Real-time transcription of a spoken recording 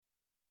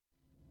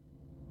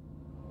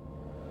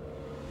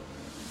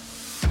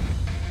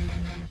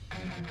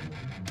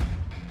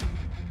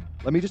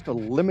Let me just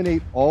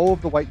eliminate all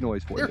of the white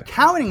noise for They're you.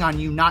 counting on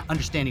you not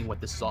understanding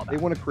what this is all about. They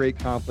want to create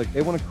conflict.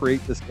 They want to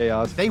create this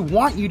chaos. They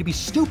want you to be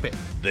stupid.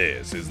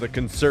 This is the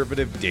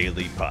Conservative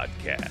Daily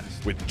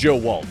Podcast with Joe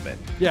Waldman.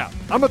 Yeah,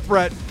 I'm a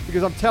threat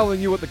because I'm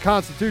telling you what the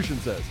Constitution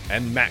says.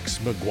 And Max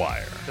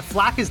McGuire. The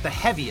flak is the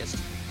heaviest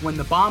when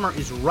the bomber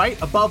is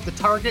right above the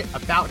target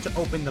about to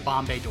open the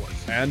bomb bay doors.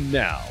 And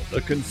now,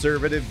 the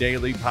Conservative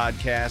Daily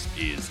Podcast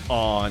is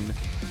on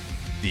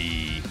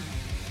the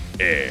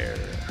air.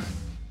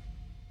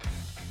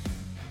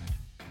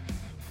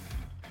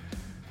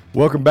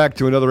 Welcome back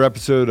to another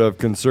episode of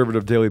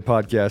Conservative Daily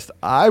Podcast.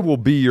 I will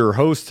be your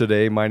host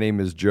today. My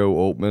name is Joe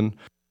Altman.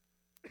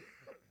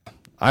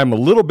 I'm a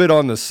little bit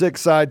on the sick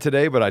side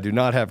today, but I do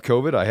not have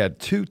COVID. I had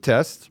 2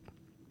 tests.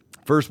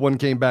 First one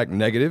came back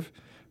negative.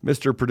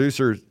 Mr.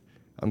 Producer,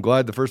 I'm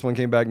glad the first one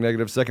came back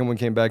negative. Second one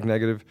came back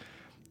negative.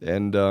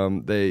 And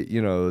they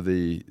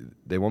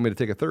want me to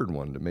take a third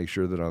one to make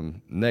sure that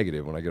I'm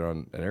negative when I get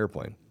on an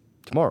airplane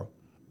tomorrow.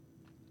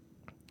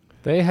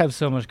 They have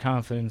so much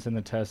confidence in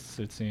the tests,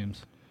 it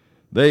seems.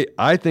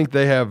 I think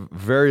they have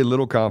very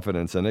little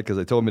confidence in it because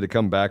they told me to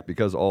come back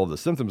because of all of the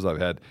symptoms I've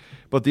had.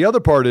 But the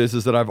other part is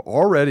that I've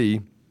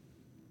already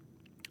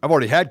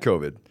had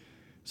COVID.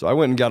 So I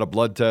went and got a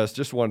blood test,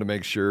 just wanted to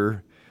make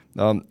sure.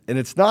 And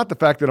it's not the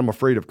fact that I'm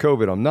afraid of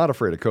COVID. I'm not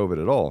afraid of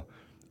COVID at all.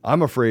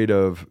 I'm afraid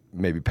of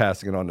maybe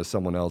passing it on to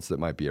someone else that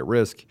might be at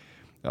risk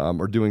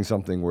or doing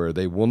something where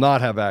they will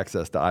not have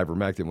access to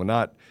ivermectin, will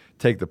not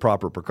take the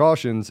proper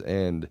precautions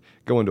and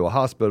go into a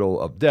hospital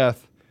of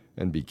death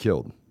and be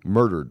killed,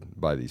 murdered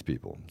by these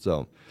people.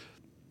 So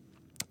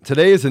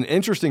today is an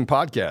interesting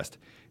podcast.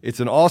 It's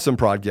an awesome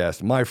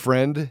podcast. My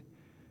friend,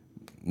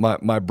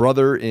 my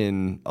brother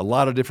in a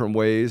lot of different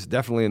ways,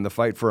 definitely in the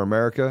fight for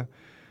America,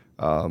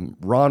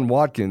 Ron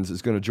Watkins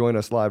is going to join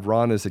us live.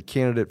 Ron is a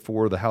candidate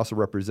for the House of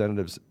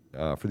Representatives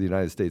for the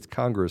United States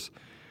Congress.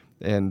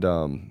 And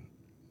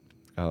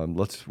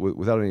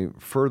without any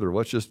further,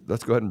 let's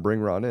go ahead and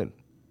bring Ron in.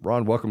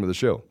 Ron, welcome to the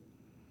show.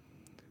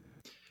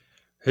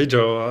 Hey,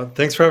 Joe.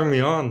 Thanks for having me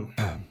on.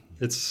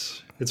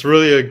 It's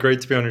really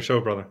great to be on your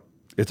show, brother.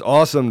 It's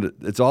awesome.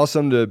 It's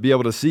awesome to be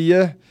able to see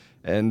you.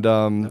 And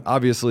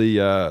obviously,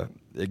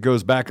 it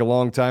goes back a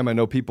long time. I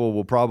know people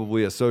will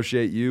probably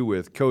associate you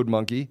with Code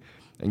Monkey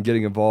and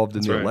getting involved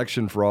in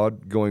election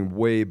fraud going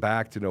way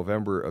back to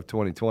November of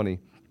 2020.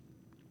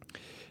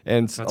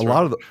 And a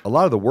lot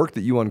of the work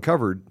that you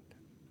uncovered,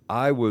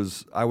 I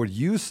would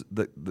use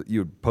you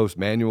would post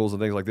manuals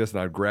and things like this,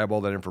 and I'd grab all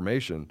that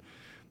information.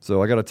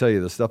 So I got to tell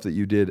you, the stuff that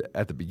you did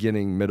at the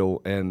beginning,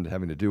 middle, end,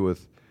 having to do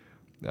with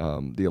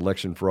the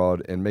election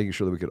fraud and making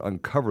sure that we could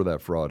uncover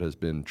that fraud has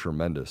been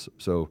tremendous.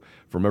 So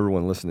from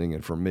everyone listening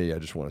and from me, I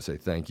just want to say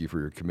thank you for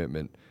your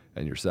commitment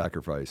and your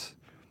sacrifice.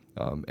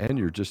 And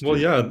you're just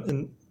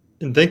and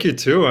thank you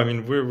too. I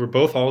mean, we're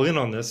both all in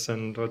on this,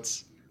 and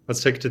let's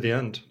take it to the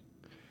end.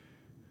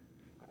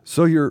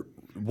 So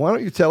why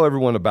don't you tell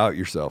everyone about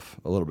yourself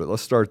a little bit?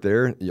 Let's start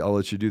there. I'll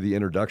let you do the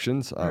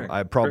introductions. Right,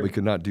 I probably great.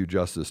 could not do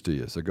justice to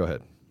you, so go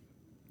ahead.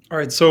 All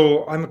right,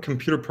 so I'm a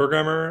computer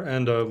programmer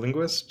and a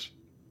linguist.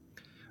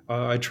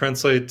 I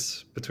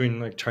translate between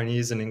like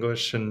Chinese and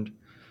English and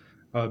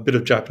a bit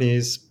of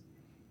Japanese.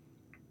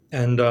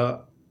 And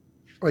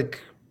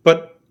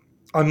but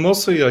I'm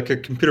mostly like a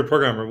computer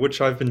programmer,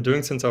 which I've been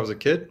doing since I was a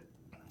kid.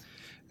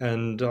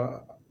 And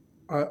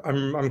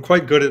I'm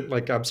quite good at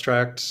like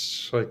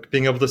abstract, like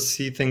being able to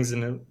see things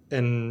in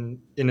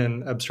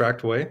an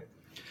abstract way.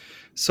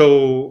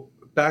 So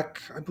back,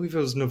 I believe it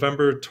was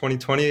November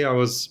 2020,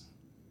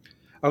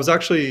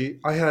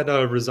 I had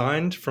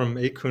resigned from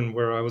Akun,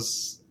 where I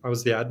was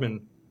the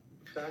admin.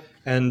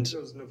 And it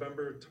was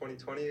November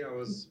 2020.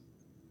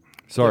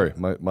 Sorry,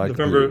 my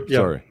November.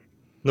 computer. Sorry.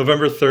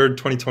 November 3rd,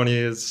 2020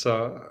 is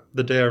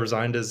the day I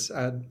resigned as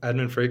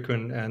admin for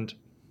Akun. And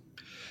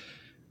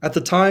at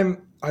the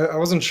time, I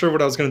wasn't sure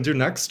what I was going to do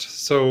next.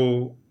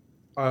 So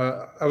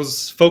I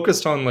was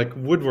focused on like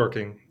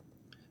woodworking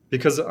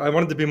because I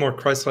wanted to be more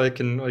Christ-like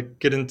and like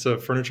get into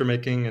furniture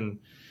making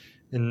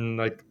and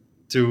like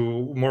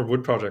do more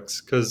wood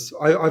projects, because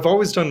I've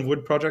always done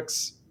wood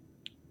projects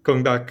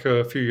going back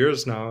a few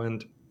years now,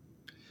 and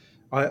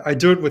I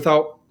do it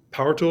without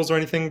power tools or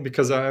anything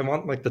because I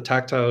want like the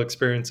tactile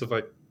experience of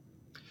like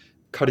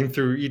cutting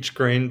through each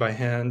grain by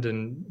hand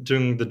and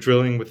doing the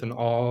drilling with an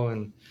awl,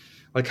 and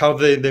like how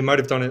they might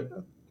have done it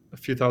a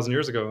few thousand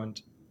years ago.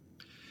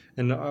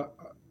 And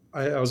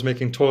I was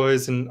making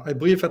toys, and I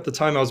believe at the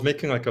time I was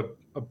making like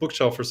a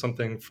bookshelf or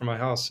something for my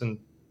house, and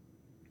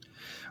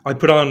I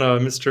put on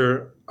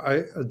Dr.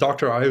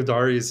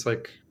 Ayudari's,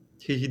 like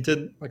he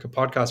did like a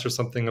podcast or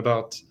something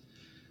about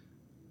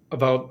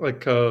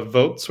like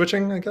vote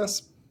switching, I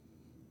guess.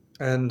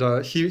 And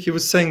he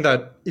was saying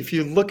that if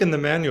you look in the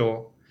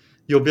manual,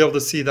 you'll be able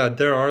to see that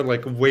there are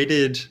like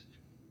weighted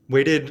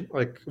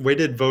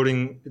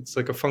voting. It's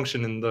like a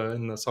function in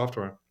the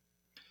software.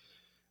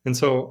 And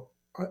so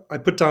I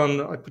put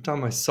down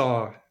my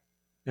saw,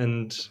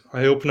 and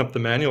I opened up the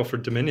manual for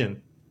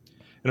Dominion,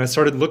 and I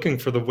started looking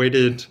for the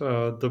weighted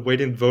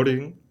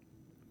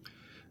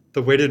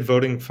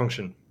voting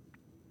function.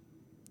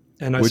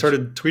 and I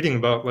started tweeting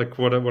about like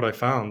what I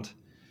found.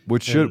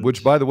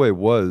 Which by the way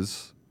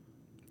was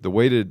the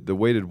weighted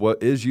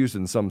what is used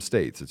in some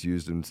states. It's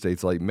used in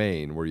states like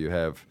Maine, where you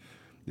have,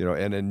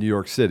 and in New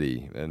York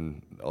City,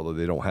 and although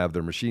they don't have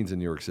their machines in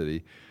New York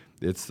City,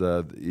 it's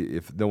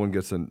if no one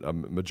gets a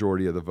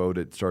majority of the vote,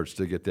 it starts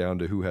to get down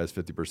to who has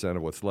 50%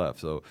 of what's left.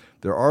 So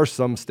there are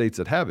some states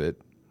that have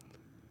it,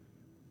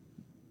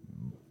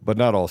 but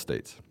not all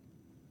states.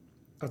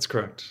 That's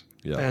correct.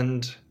 Yeah.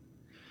 And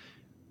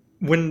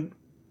when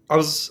I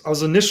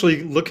was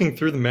initially looking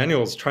through the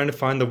manuals trying to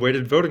find the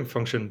weighted voting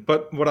function,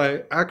 but what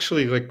I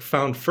actually like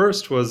found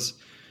first was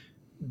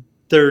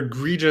their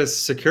egregious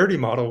security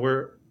model,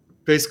 where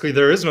basically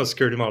there is no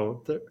security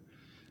model.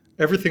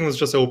 Everything was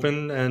just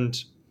open,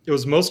 and it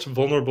was most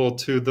vulnerable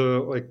to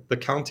the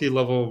county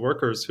level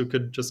workers who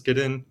could just get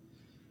in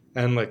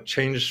and like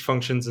change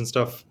functions and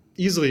stuff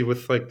easily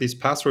with like these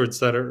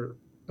passwords that are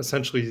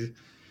essentially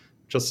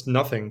just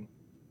nothing.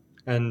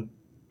 And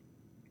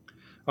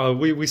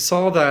we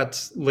saw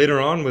that later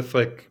on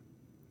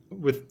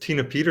with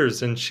Tina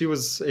Peters, and she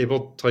was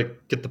able to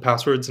like get the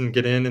passwords and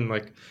get in and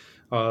like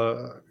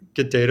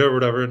get data or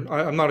whatever. And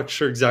I'm not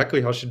sure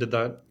exactly how she did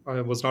that. I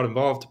was not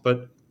involved,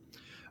 but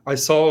I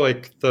saw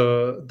like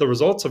the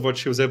results of what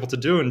she was able to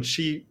do, and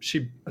she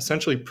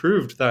essentially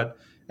proved that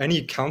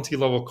any county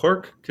level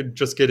clerk could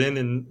just get in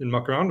and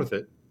muck around with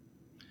it.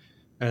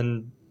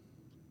 And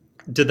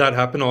did that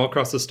happen all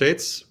across the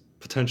states?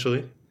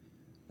 Potentially.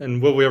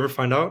 And will we ever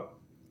find out?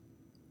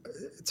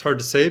 It's hard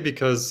to say,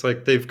 because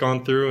like they've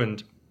gone through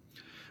and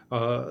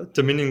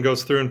Dominion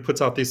goes through and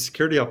puts out these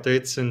security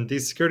updates, and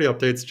these security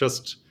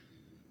updates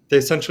they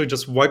essentially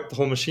just wipe the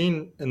whole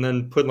machine and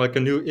then put like a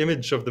new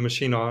image of the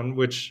machine on,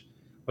 which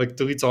like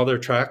deletes all their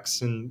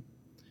tracks. And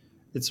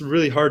it's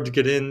really hard to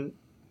get in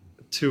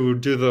to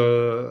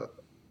do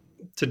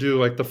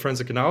like the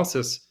forensic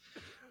analysis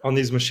on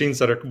these machines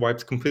that are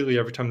wiped completely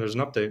every time there's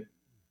an update.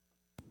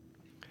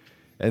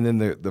 And then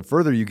the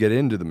further you get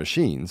into the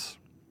machines,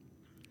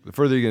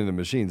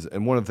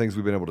 and one of the things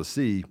we've been able to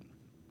see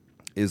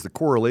is the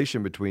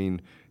correlation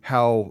between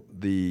how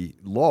the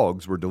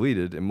logs were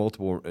deleted in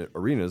multiple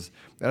arenas.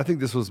 And I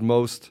think this was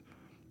most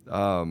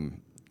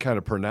kind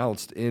of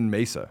pronounced in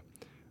Mesa.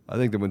 I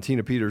think that when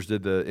Tina Peters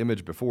did the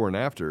image before and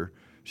after,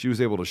 she was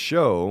able to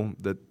show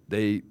that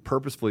they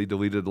purposefully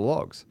deleted the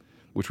logs,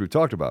 which we've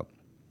talked about.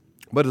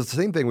 But it's the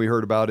same thing we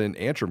heard about in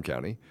Antrim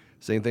County,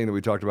 same thing that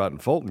we talked about in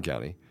Fulton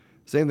County,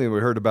 same thing we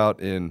heard about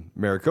in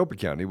Maricopa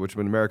County, which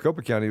in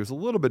Maricopa County was a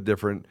little bit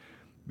different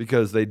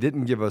because they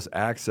didn't give us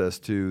access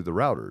to the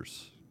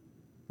routers,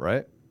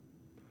 right?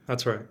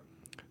 That's right.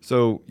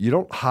 So you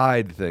don't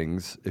hide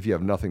things if you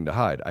have nothing to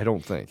hide, I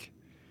don't think.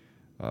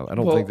 I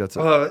don't think that's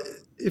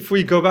if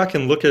we go back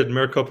and look at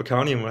Maricopa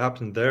County and what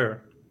happened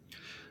there,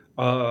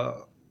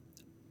 I'm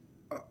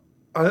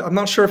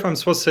not sure if I'm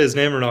supposed to say his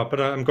name or not, but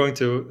I'm going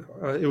to.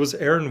 It was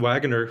Aaron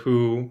Wagoner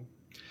who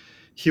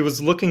he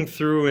was looking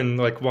through and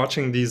like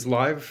watching these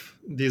live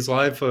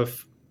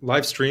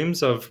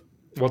streams of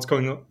what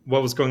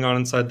was going on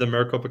inside the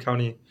Maricopa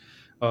County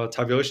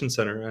tabulation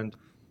center, and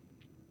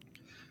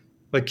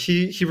like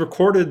he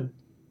recorded,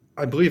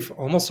 I believe,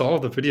 almost all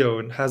of the video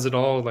and has it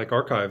all like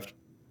archived.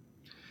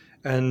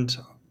 And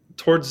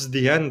towards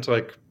the end,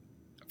 like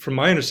from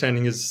my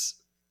understanding, is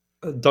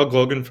Doug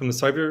Logan from the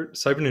Cyber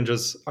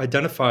Ninjas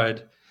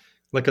identified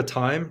like a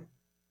time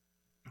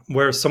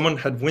where someone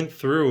had went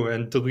through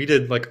and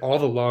deleted like all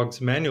the logs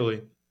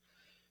manually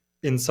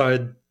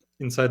inside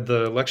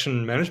the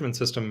election management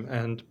system.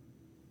 And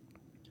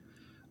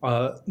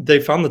they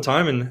found the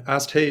time and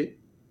asked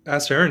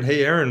Aaron,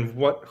 hey Aaron,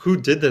 who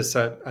did this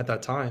at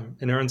that time?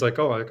 And Aaron's like,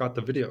 oh, I got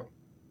the video.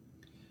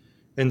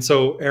 And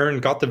so Aaron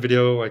got the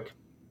video, like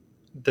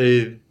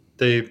they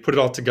put it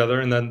all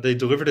together, and then they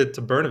delivered it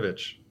to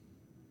Brnovich.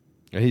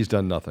 And he's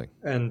done nothing.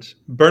 And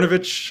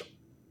Brnovich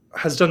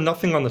has done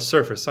nothing on the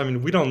surface. I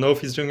mean, we don't know if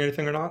he's doing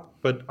anything or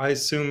not, but I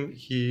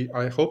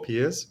hope he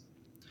is,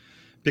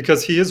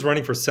 because he is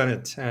running for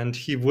Senate, and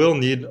he will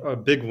need a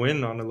big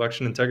win on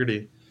election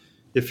integrity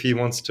if he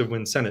wants to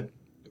win Senate,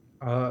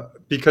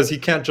 because he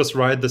can't just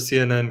ride the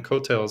CNN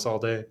coattails all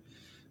day.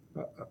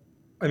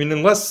 I mean,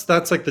 unless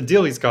that's like the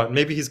deal he's got.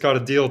 Maybe he's got a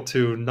deal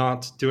to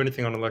not do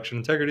anything on election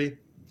integrity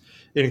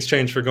in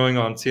exchange for going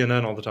on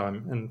CNN all the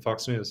time and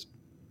Fox News.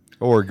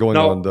 Or going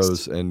on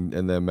those and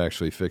them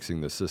actually fixing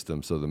the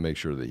system so to make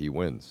sure that he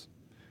wins.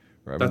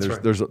 Right? I mean,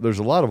 there's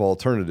a lot of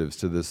alternatives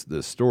to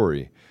this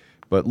story.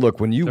 But look,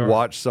 when you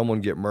watch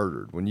someone get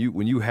murdered, when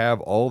you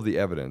have all of the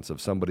evidence of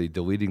somebody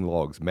deleting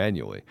logs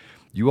manually,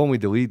 you only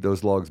delete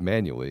those logs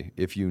manually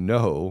if you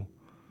know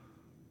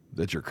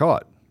that you're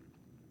caught.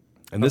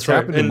 And this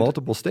happened in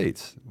multiple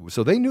states.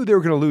 So they knew they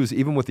were going to lose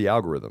even with the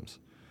algorithms.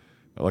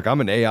 Like, I'm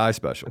an AI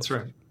specialist.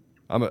 That's right.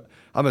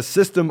 I'm a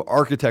system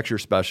architecture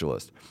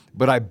specialist,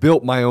 but I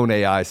built my own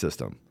AI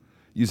system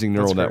using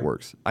neural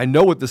networks. I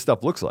know what this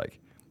stuff looks like,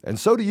 and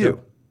so do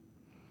you.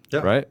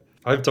 Yeah. Right?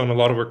 I've done a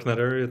lot of work in that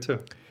area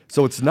too.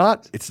 So it's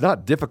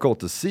not difficult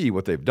to see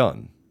what they've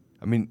done.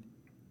 I mean,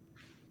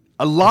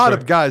 a lot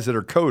of guys that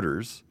are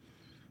coders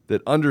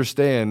that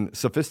understand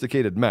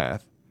sophisticated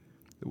math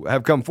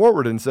have come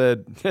forward and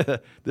said,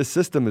 this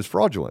system is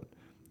fraudulent.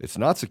 It's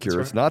not secure.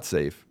 That's It's right. not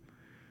safe.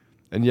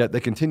 And yet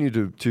they continue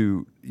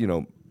to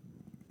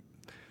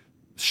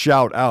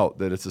shout out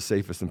that it's the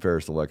safest and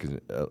fairest election,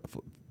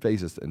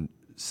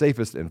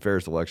 safest and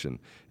fairest election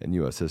in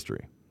U.S.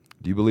 history.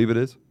 Do you believe it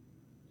is?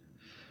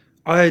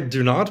 I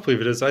do not believe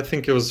it is. I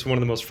think it was one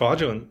of the most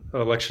fraudulent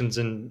elections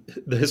in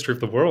the history of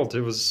the world.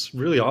 It was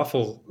really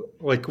awful.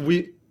 Like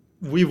we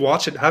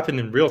watch it happen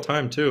in real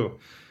time too.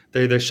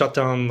 They shut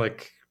down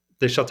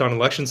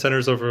election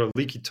centers over a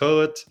leaky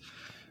toilet.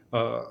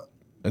 And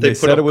They they put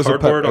said up it was a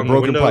cardboard on the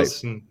broken pipe.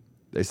 windows. And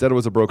They said it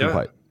was a broken Yeah.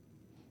 pipe.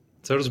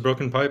 so it was a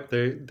broken pipe.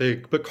 They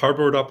put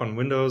cardboard up on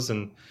windows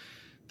and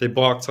they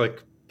blocked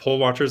like poll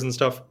watchers and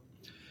stuff.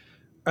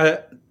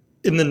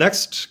 In the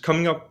next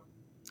coming up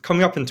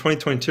in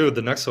 2022,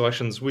 the next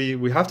elections,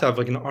 we have to have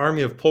like an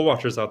army of poll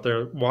watchers out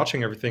there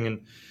watching everything,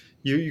 and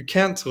you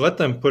can't let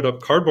them put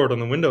up cardboard on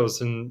the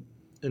windows, and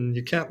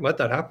you can't let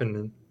that happen.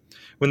 And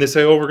when they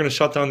say, "Oh, we're going to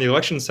shut down the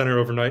election center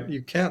overnight,"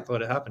 you can't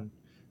let it happen.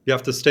 You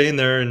have to stay in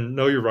there and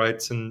know your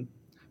rights and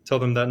tell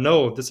them that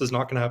no, this is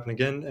not going to happen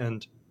again.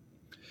 And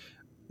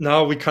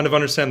now we kind of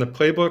understand the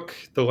playbook,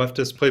 the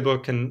leftist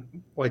playbook, and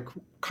like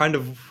kind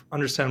of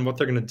understand what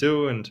they're going to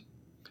do. And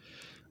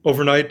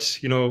overnight,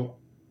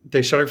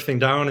 they shut everything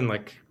down and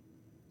like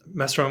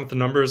mess around with the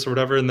numbers or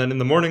whatever. And then in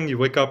the morning you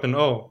wake up and,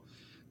 oh,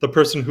 the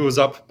person who was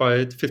up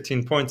by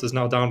 15 points is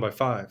now down by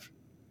 5.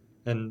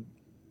 And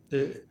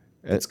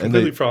it's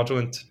completely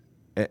fraudulent.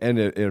 And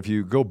if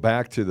you go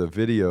back to the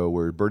video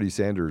where Bernie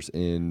Sanders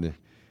in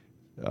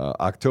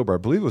October, I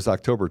believe it was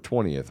October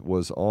 20th,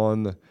 was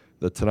on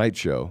the Tonight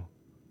Show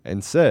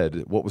and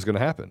said what was going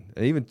to happen.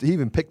 And he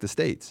even picked the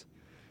states.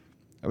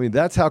 I mean,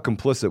 that's how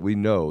complicit we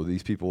know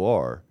these people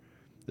are.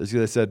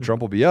 They said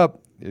Trump will be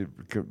up,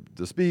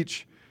 the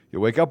speech, you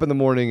wake up in the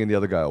morning and the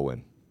other guy will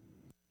win.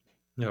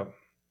 Yeah.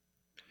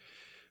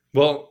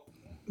 Well,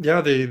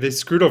 yeah, they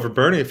screwed over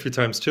Bernie a few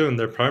times too in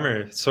their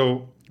primary.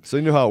 So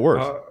you know how it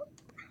works.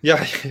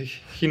 Yeah,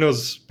 he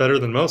knows better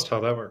than most how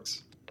that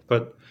works.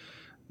 But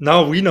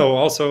now we know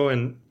also,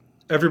 and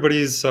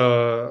everybody's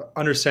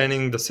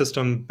understanding the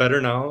system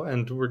better now,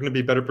 and we're going to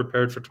be better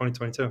prepared for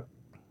 2022.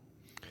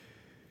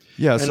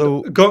 Yeah. And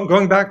so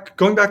going back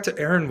to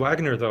Aaron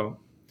Wagner though,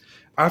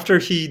 after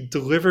he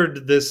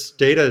delivered this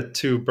data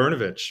to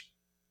Brnovich,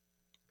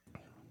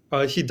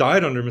 he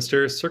died under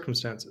mysterious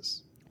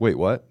circumstances. wait,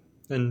 what?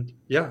 And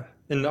yeah,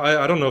 and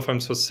I don't know if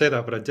I'm supposed to say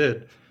that, but I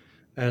did.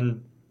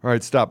 And All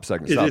right, stop a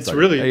second. Stop a it's second.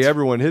 really- Hey,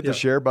 everyone, hit yeah. the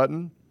share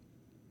button.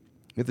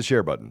 Hit the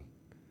share button.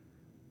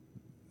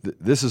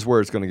 This is where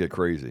it's going to get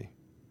crazy.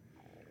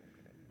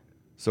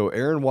 So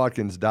Aaron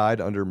Watkins died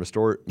under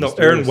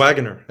Aaron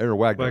Wagner. Aaron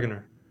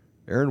Wagner.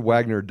 Aaron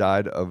Wagner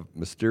died of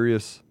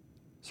mysterious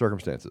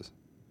circumstances.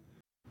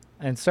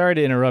 And sorry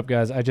to interrupt,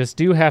 guys. I just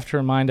do have to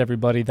remind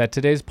everybody that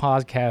today's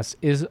podcast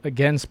is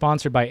again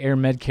sponsored by Air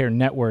Medcare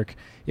Network.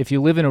 If you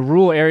live in a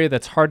rural area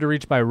that's hard to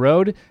reach by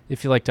road,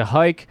 if you like to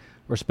hike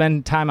or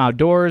spend time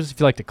outdoors, if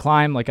you like to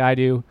climb like I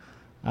do,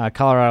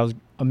 Colorado's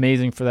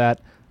amazing for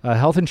that.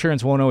 Health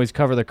insurance won't always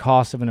cover the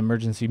cost of an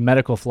emergency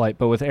medical flight,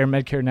 but with Air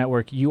Medcare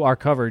Network, you are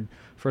covered.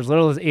 For as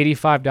little as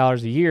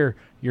 $85 a year,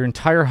 your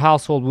entire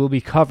household will be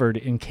covered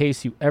in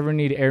case you ever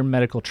need air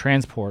medical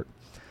transport.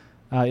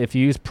 If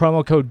you use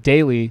promo code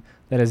DAILY,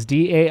 that is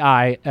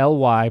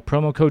DAILY,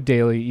 promo code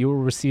DAILY, you will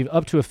receive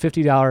up to a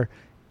 $50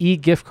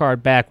 e-gift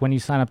card back when you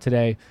sign up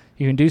today.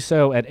 You can do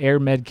so at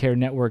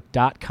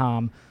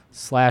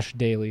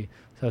airmedcarenetwork.com/daily.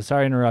 So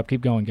sorry to interrupt.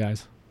 Keep going,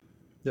 guys.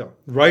 Yeah,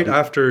 right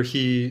after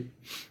he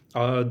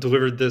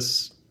delivered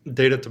this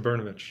data to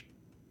Brnovich.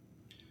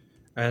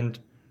 And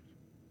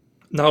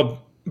now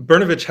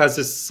Brnovich has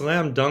this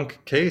slam dunk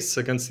case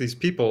against these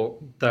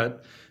people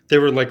that they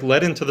were like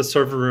led into the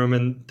server room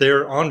and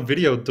they're on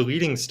video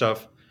deleting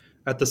stuff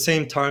at the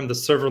same time the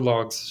server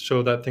logs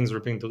show that things were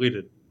being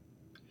deleted.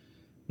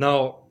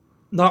 Now,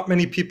 not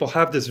many people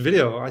have this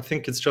video. I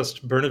think it's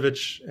just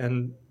Brnovich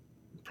and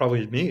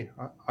probably me.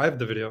 I have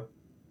the video.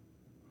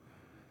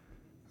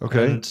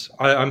 Okay. And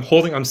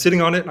I'm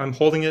sitting on it and I'm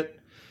holding it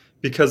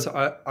because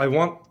I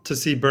want to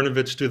see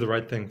Brnovich do the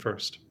right thing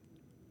first.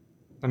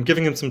 I'm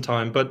giving him some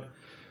time, but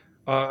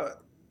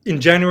in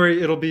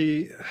January it'll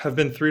have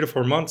been 3 to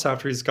 4 months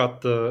after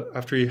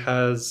he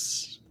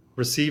has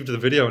received the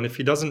video, and if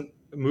he doesn't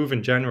move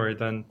in January,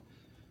 then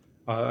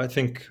I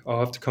think I'll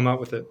have to come out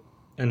with it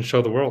and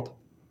show the world.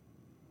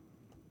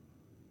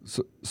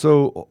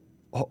 So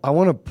I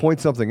want to point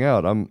something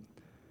out. I'm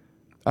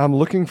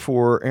looking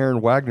for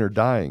Aaron Wagner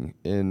dying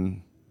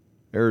in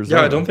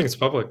Arizona. Yeah, I don't think it's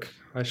public.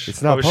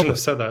 It's not probably public. shouldn't have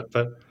said that,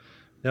 but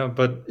yeah,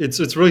 but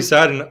it's really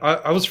sad. And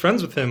I was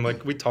friends with him.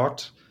 Like we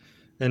talked,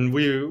 and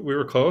we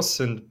were close,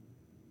 and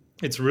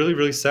it's really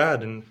really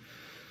sad. And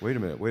Wait a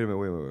minute.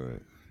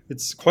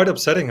 it's quite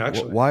upsetting,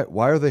 actually.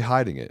 Why are they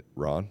hiding it,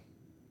 Ron?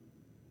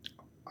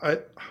 I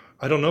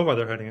don't know why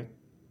they're hiding it.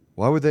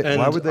 Why would they? And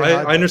Why would they?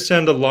 I hide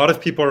understand a lot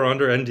of people are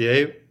under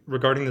NDA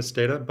regarding this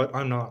data, but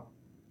I'm not.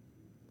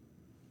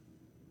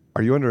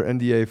 Are you under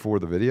NDA for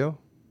the video?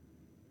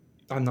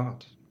 I'm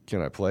not.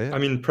 Can I play it? I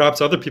mean,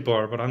 perhaps other people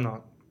are, but I'm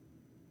not.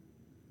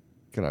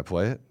 Can I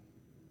play it?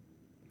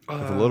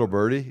 If a little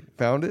birdie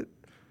found it?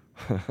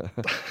 We're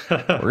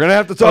going to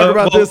have to talk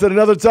about this at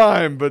another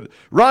time, but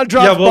Ron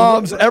drops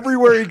bombs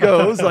everywhere he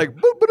goes, like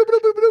boop, boop,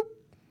 boop, boop, boop.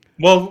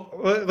 Well,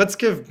 let's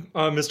give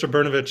Mr.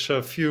 Bernovich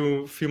a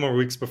few more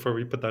weeks before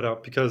we put that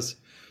out, because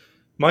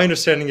my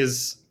understanding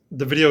is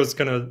the video is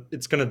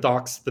gonna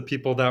dox the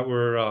people that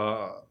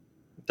were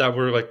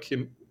like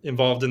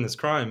involved in this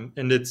crime,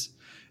 and it's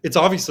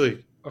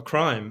obviously a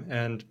crime,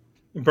 and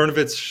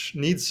Bernovich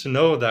needs to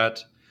know that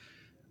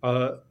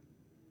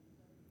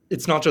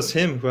it's not just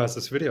him who has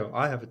this video.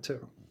 I have it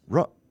too.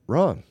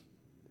 Ron.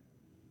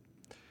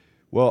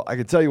 Well, I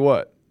can tell you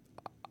what.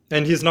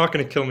 And he's not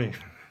going to kill me.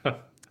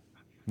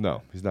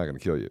 No, he's not going to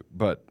kill you,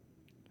 but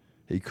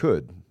he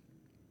could.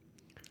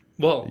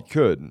 Well, he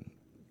could.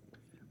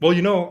 Well,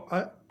 you know,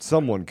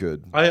 someone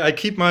could. I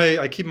keep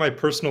my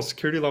personal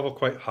security level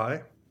quite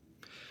high.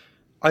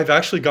 I've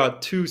actually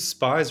got 2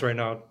 spies right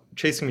now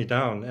chasing me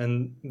down,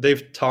 and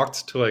they've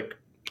talked to like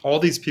all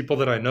these people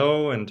that I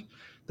know, and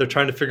they're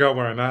trying to figure out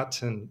where I'm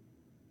at. And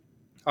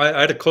I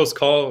had a close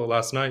call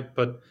last night,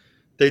 but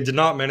they did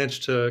not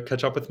manage to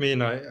catch up with me,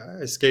 and I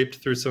escaped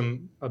through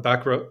a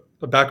back route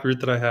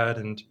that I had,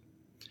 and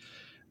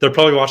they're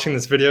probably watching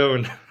this video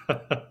and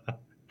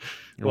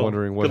you're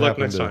wondering what good luck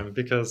happened next time,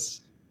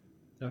 because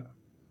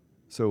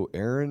So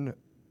Aaron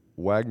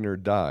Wagner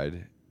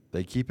died.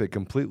 They keep it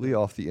completely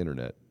off the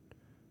internet.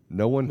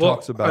 No one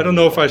talks about it. I don't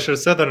know if I should have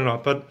said that or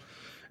not, but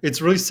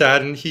it's really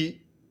sad, and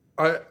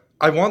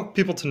I want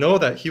people to know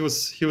that he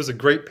was a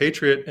great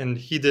patriot, and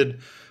he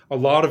did a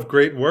lot of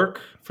great work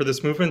for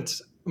this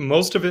movement,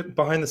 most of it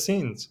behind the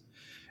scenes.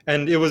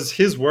 And it was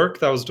his work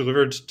that was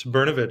delivered to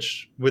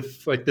Bernovich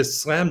with like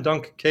this slam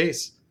dunk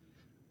case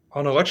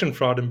on election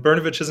fraud, and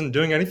Bernovich isn't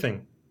doing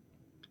anything.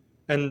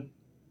 And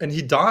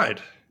he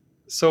died.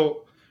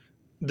 So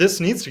this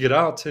needs to get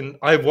out. And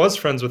I was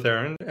friends with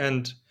Aaron,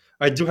 and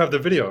I do have the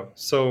video.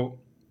 So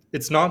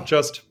it's not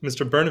just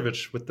Mr.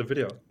 Bernovich with the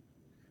video.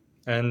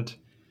 And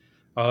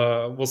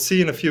we'll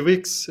see in a few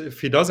weeks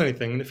if he does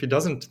anything. And if he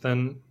doesn't,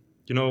 then,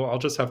 you know, I'll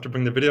just have to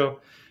bring the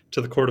video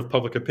to the court of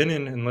public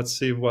opinion, and let's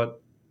see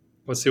what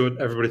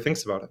everybody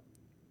thinks about it.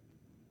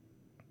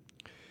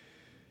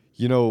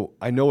 You know,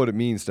 I know what it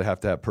means to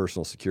have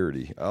personal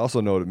security. I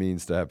also know what it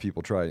means to have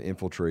people try to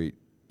infiltrate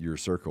your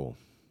circle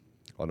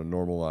on a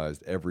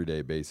normalized,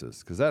 everyday basis,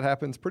 because that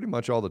happens pretty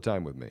much all the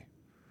time with me.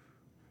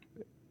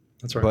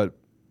 That's right. But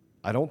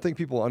I don't think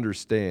people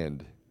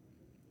understand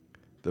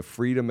the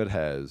freedom it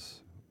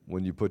has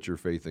when you put your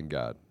faith in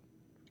God.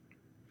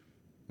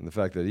 And the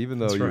fact that even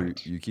though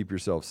you keep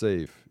yourself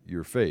safe,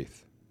 your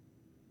faith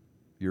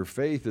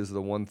is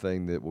the one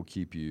thing that will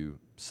keep you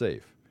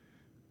safe,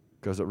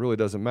 because it really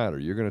doesn't matter.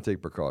 You're going to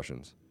take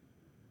precautions,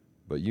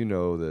 but you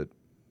know that,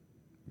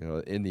 you know,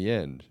 in the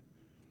end,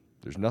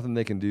 there's nothing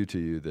they can do to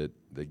you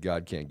that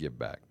God can't give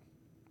back.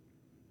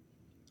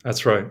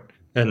 That's right.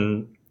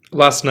 And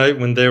last night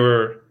when they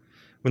were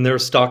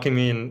stalking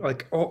me, and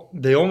like,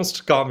 they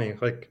almost got me.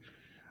 Like,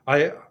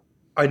 I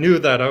knew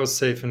that I was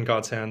safe in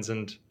God's hands,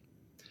 and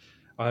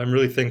I'm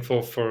really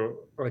thankful for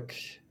like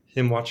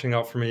him watching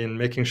out for me and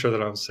making sure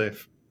that I was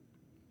safe.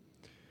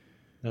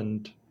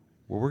 And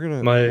I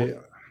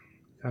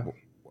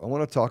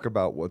want to talk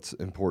about what's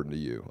important to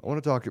you. I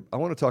want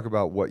to talk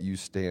about what you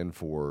stand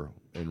for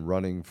in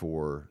running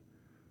for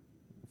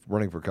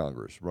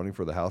Congress, running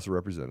for the House of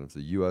Representatives,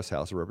 the U.S.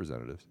 House of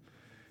Representatives.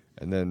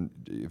 And then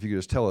if you could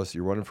just tell us,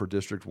 you're running for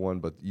District 1,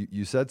 but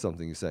you said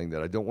something saying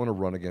that I don't want to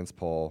run against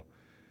Paul.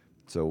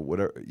 So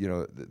whatever, you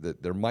know,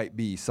 that there might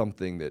be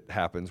something that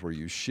happens where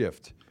you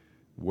shift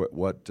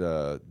what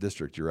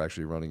district you're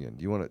actually running in.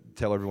 Do you want to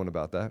tell everyone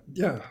about that?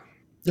 Yeah,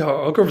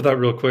 I'll go over that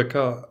real quick.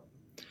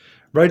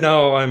 Right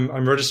now,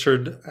 I'm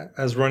registered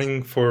as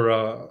running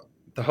for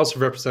the House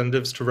of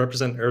Representatives to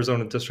represent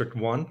Arizona District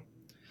 1,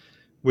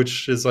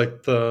 which is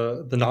like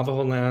the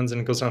Navajo lands,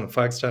 and it goes down to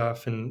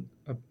Flagstaff and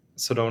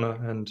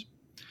Sedona. And,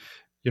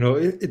 you know,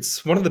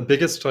 it's one of the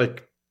biggest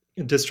like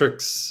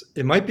districts.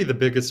 It might be the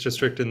biggest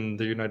district in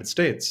the United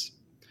States,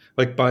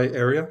 like by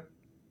area.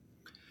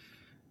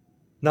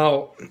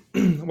 Now,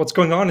 what's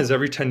going on is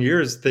every 10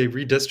 years, they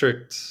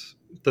redistrict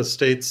the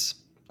states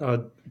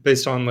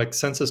based on like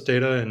census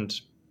data, and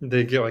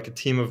they get like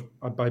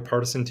a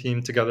bipartisan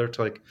team together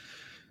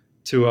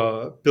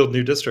to build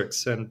new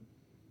districts. And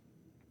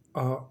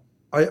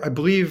I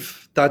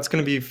believe that's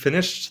going to be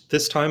finished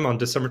this time on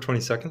December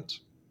 22nd.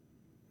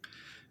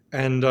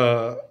 And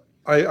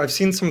I've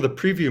seen some of the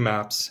preview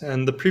maps,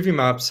 and the preview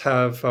maps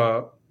have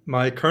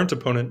my current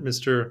opponent,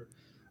 Mr.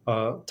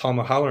 Tom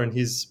O'Halloran.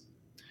 He's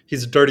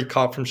a dirty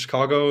cop from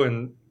Chicago,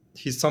 and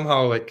he's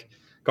somehow like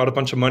got a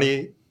bunch of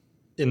money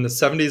in the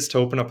 70s to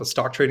open up a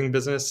stock trading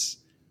business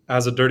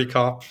as a dirty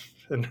cop.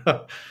 And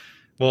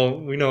well,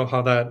 we know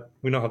how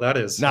that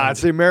is. Nah,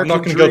 it's the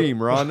American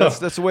dream, Ron. That's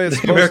the way it's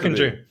supposed American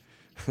to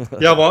be.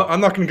 Dream. Yeah, well, I'm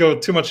not going to go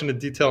too much into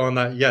detail on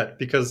that yet,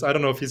 because I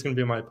don't know if he's going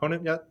to be my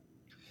opponent yet.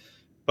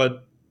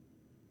 But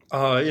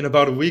in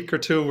about a week or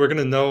two, we're going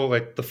to know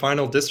like the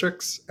final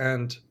districts.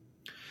 And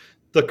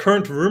the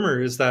current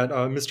rumor is that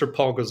Mr.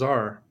 Paul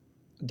Gazar,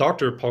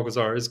 Dr. Paul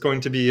Gazar, is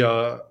going to be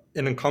an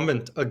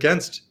incumbent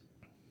against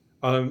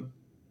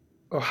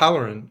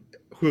O'Halloran,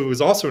 who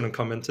is also an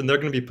incumbent, and they're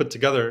going to be put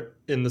together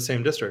in the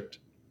same district.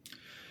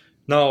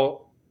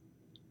 Now,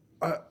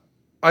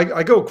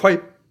 I go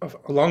quite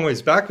a long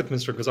ways back with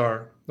Mr.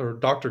 Gazar, or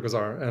Dr.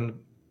 Gazar, and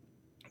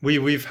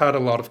we've had a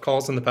lot of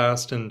calls in the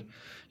past, and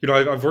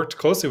I've worked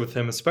closely with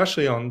him,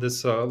 especially on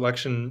this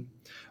election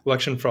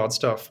fraud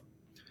stuff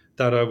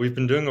that we've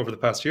been doing over the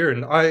past year.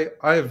 And I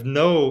have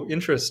no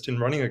interest in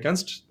running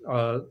against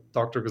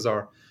Dr.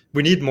 Gazar.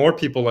 We need more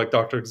people like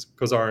Dr.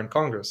 Gazar in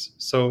Congress.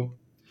 So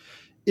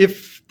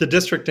if the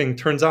districting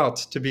turns out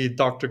to be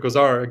Dr.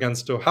 Gazar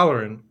against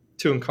O'Halloran,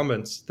 two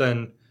incumbents,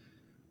 then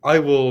I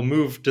will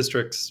move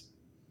districts.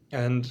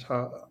 And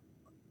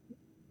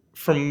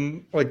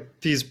from like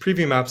these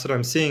preview maps that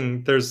I'm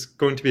seeing, there's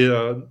going to be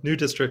a new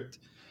district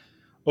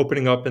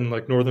opening up in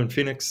like northern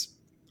Phoenix.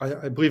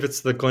 I believe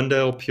it's the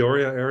Glendale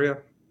Peoria area.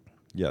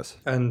 Yes.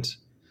 And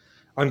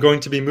I'm going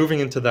to be moving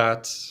into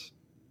that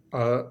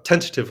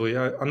tentatively.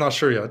 I'm not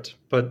sure yet,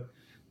 but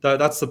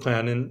that's the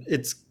plan. And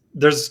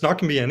there's not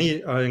going to be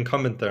any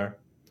incumbent there.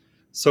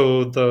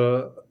 So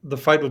the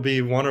fight will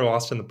be won or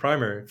lost in the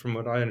primary, from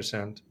what I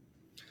understand.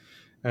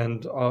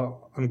 And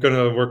I'm going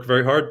to work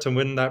very hard to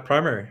win that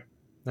primary.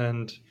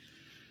 And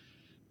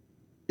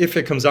if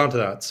it comes down to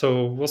that.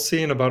 So we'll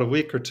see in about a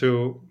week or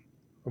two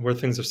where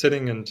things are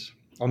sitting, and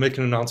I'll make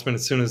an announcement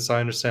as soon as I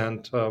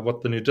understand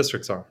what the new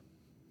districts are.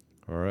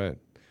 All right.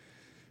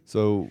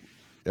 So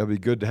it'll be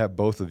good to have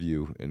both of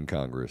you in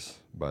Congress,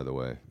 by the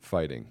way,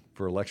 fighting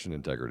for election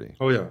integrity.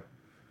 Oh, yeah.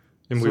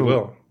 And we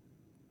will.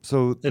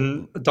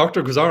 And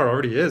Dr. Gazar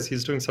already is.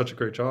 He's doing such a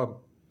great job.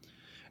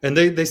 And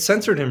they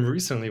censored him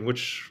recently,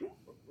 which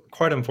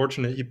quite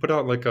unfortunate. He put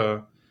out like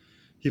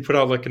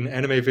an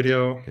anime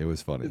video. It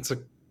was funny. It's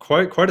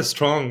quite a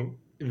strong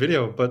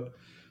video, but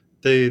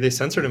they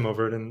censored him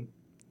over it, and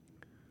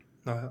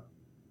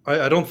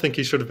I don't think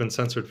he should have been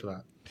censored for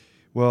that.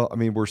 Well, I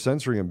mean, we're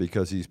censoring him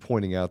because he's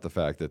pointing out the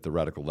fact that the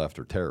radical left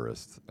are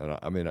terrorists. And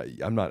I mean,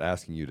 I'm not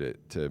asking you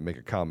to make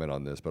a comment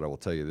on this, but I will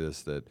tell you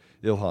this, that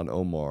Ilhan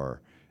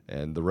Omar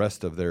and the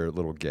rest of their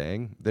little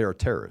gang, they are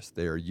terrorists.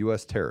 They are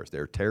U.S. terrorists. They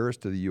are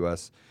terrorists to the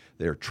U.S.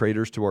 They are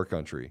traitors to our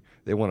country.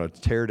 They want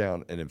to tear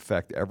down and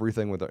infect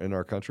everything in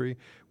our country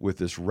with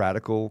this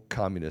radical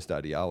communist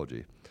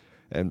ideology.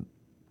 And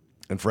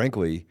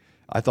frankly,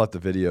 I thought the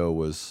video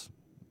was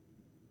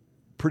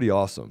pretty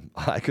awesome.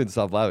 I couldn't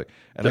stop laughing.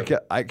 And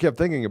I kept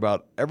thinking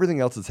about everything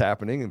else that's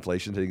happening.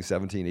 Inflation hitting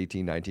 17,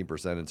 18,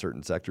 19% in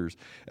certain sectors,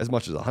 as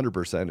much as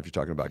 100% if you're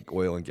talking about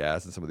oil and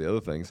gas and some of the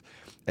other things.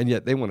 And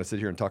yet they want to sit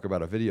here and talk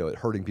about a video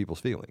hurting people's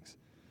feelings.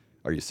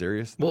 Are you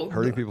serious? Well,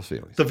 hurting people's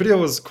feelings. The video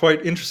was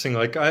quite interesting.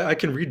 Like I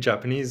can read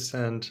Japanese,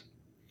 and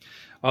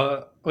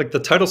like the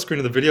title screen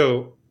of the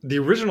video, the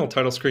original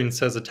title screen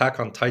says Attack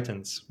on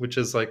Titans, which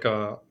is like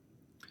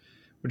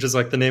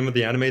the name of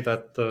the anime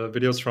that the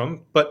video's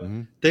from. But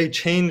they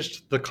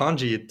changed the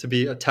kanji to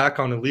be Attack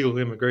on Illegal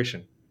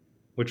Immigration,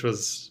 which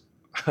was,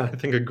 I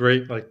think, a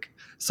great, like,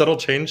 subtle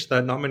change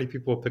that not many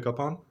people will pick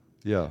up on.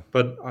 Yeah.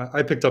 But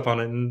I picked up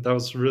on it, and that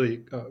was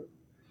really,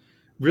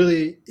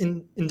 really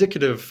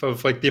indicative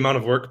of, like, the amount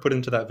of work put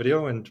into that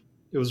video. And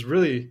it was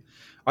really,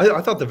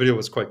 I thought the video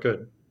was quite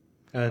good.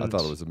 And I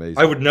thought it was amazing.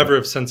 I would never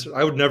have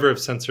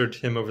censored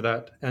him over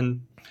that.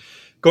 And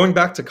going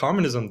back to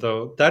communism,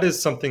 though, that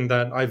is something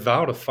that I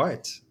vow to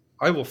fight.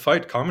 I will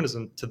fight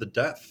communism to the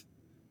death.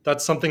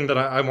 That's something that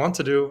I want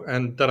to do,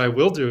 and that I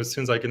will do as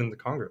soon as I get into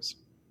Congress.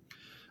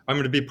 I'm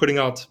going to be putting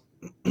out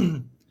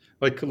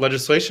like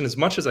legislation as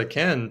much as I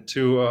can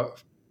to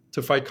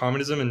fight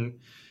communism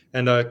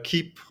and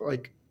keep,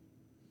 like,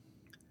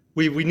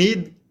 we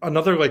need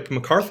another, like,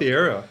 McCarthy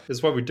era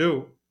is what we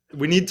do.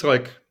 We need to,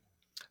 like,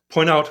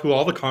 point out who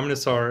all the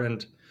communists are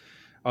and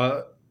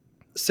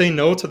say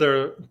no to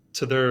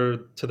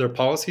their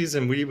policies,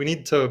 and we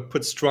need to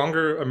put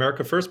stronger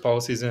America First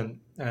policies in.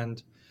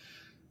 And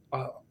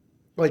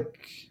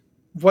like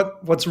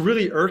what's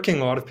really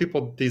irking a lot of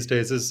people these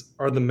days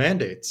are the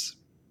mandates.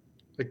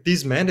 Like,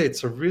 these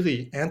mandates are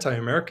really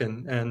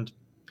anti-American, and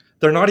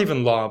they're not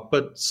even law,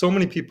 but so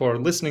many people are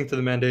listening to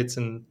the mandates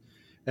and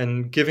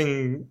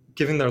giving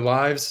their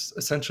lives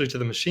essentially to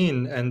the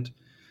machine, and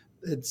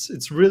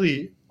it's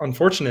really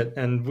unfortunate.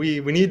 And we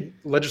need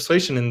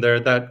legislation in there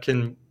that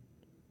can,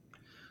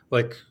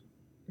 like,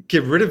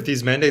 get rid of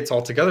these mandates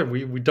altogether.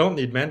 We don't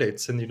need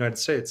mandates in the United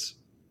States.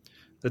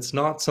 That's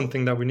not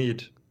something that we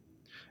need.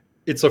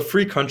 It's a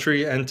free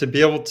country, and to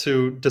be able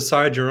to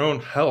decide your own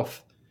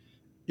health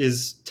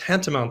is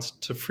tantamount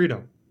to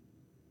freedom.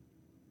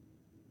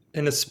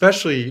 And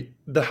especially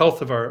the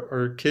health of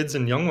our kids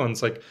and young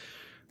ones. Like,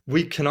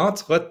 we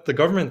cannot let the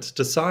government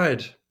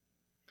decide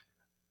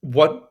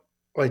what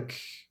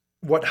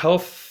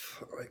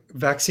health, like,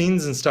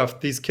 vaccines and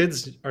stuff these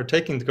kids are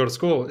taking to go to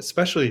school,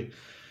 especially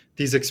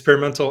these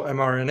experimental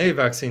mRNA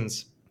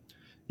vaccines.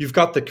 you've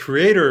got the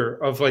creator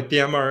of like the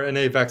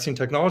mRNA vaccine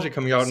technology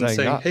coming out and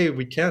saying, not. hey,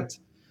 we can't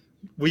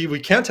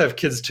have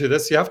kids do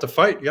this. You have to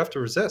fight. You have to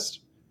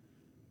resist.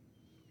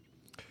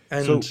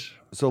 And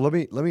so let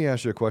me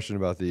ask you a question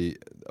about the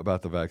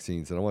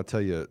vaccines, and I want to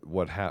tell you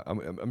what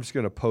happened. I'm just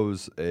going to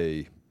pose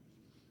a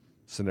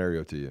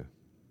scenario to you.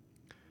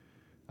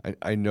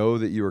 I know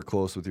that you are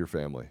close with your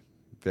family.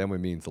 Family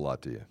means a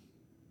lot to you,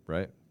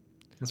 right?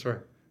 that's right.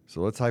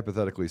 So let's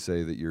hypothetically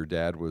say that your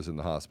dad was in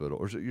the hospital,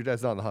 or your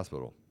dad's not in the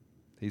hospital.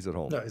 He's at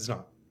home. No, he's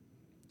not.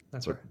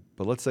 That's right.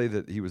 But let's say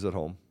that he was at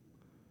home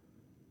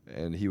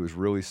and he was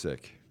really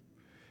sick,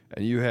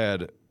 and you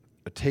had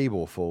a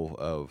table full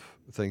of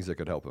things that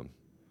could help him.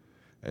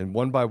 And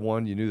one by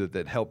one, you knew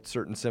that helped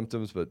certain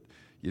symptoms, but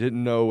you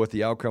didn't know what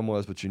the outcome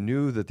was, but you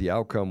knew that the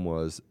outcome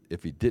was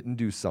if he didn't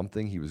do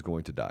something, he was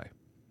going to die.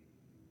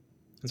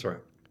 That's right.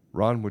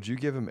 Ron, would you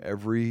give him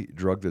every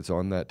drug that's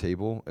on that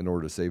table in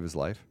order to save his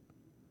life?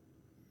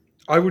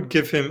 I would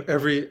give him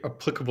every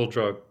applicable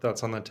drug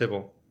that's on that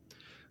table.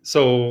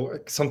 So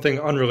something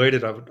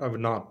unrelated, I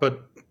would not.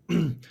 But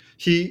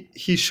he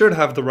should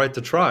have the right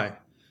to try.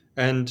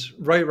 And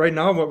right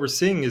now, what we're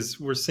seeing is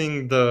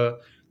the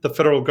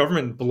federal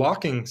government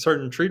blocking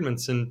certain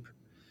treatments,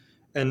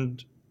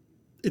 and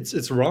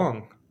it's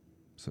wrong.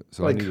 So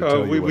like I need to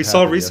tell you what we saw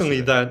happened recently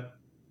yesterday. that.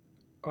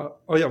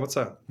 Oh yeah, what's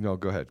that? No,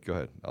 go ahead.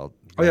 Oh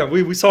yeah,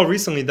 we saw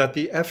recently that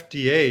the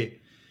FDA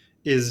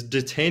is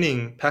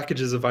detaining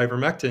packages of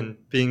ivermectin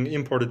being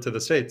imported to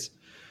the States.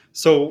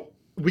 So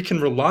we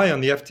can rely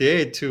on the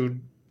FDA to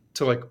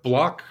like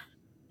block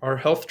our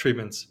health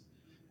treatments,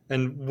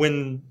 and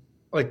when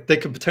like they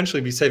could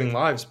potentially be saving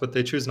lives, but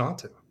they choose not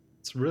to.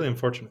 It's really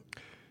unfortunate.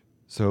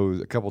 So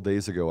a couple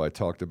days ago, I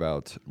talked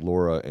about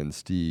Laura and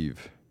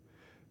Steve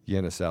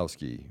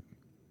Yanisowski.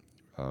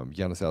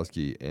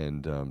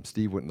 And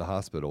Steve went in the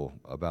hospital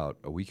about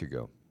a week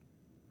ago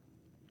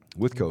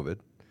with COVID,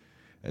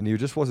 and he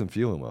just wasn't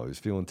feeling well. He was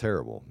feeling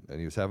terrible, and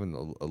he was having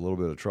a little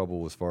bit of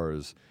trouble as far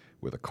as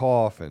with a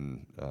cough,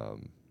 and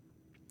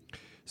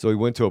so he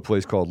went to a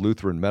place called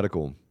Lutheran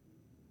Medical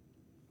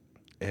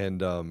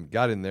and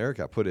got in there,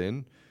 got put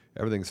in.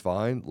 Everything's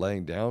fine,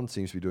 laying down,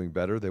 seems to be doing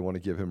better. They want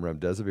to give him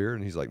remdesivir,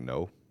 and he's like,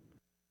 no.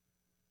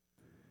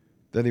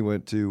 Then he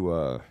went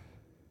to,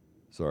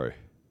 sorry,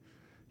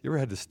 you ever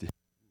had to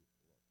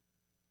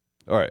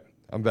All right,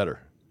 I'm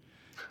better.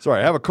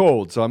 Sorry, I have a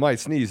cold, so I might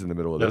sneeze in the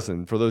middle of this.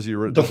 And for those of you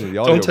listening to the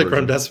audio don't take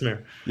version,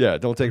 remdesivir. Yeah,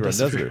 don't take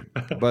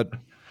remdesivir. But,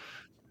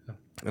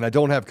 and I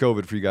don't have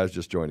COVID for you guys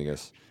just joining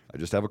us. I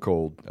just have a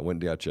cold. I went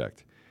and got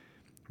checked.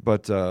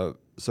 But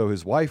so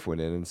his wife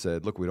went in and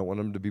said, look, we don't want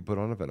him to be put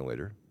on a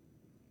ventilator,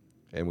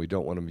 and we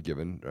don't want him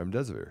given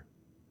remdesivir.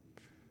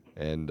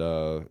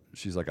 And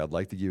she's like, I'd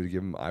like to give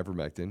him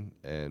ivermectin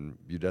and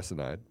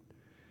budesonide.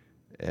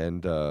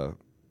 And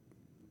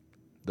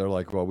they're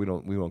like, well, we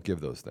won't give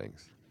those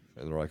things.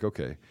 And they're like,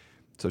 okay.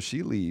 So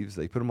she leaves.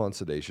 They put him on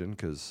sedation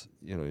because,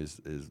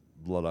 his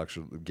blood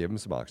oxygen, gave him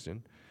some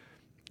oxygen.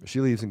 She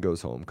leaves and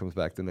goes home, comes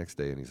back the next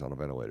day, and he's on a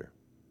ventilator.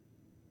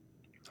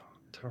 Oh,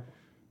 terrible.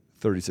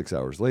 36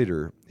 hours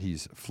later,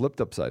 he's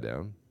flipped upside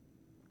down.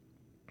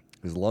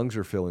 His lungs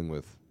are filling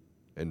with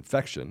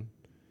infection.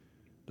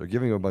 They're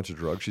giving him a bunch of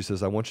drugs. She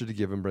says, I want you to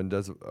give him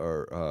budesonide.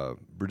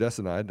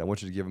 I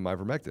want you to give him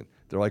ivermectin.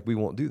 They're like, we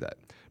won't do that.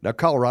 Now,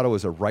 Colorado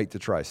is a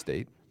right-to-try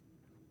state.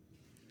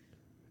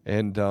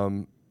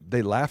 And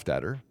they laughed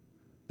at her.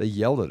 They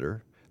yelled at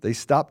her. They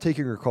stopped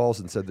taking her calls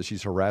and said that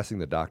she's harassing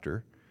the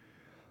doctor.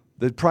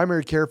 The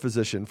primary care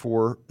physician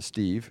for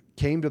Steve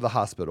came to the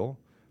hospital,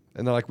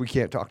 and they're like, we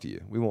can't talk to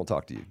you. We won't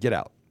talk to you. Get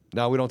out.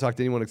 Now we don't talk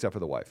to anyone except for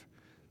the wife.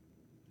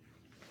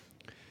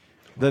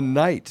 The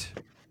night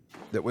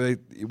that we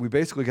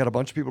basically got a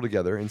bunch of people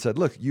together and said,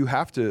 look, you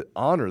have to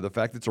honor the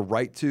fact that it's a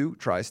right to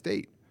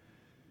tri-state.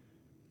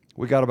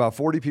 We got about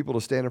 40 people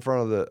to stand in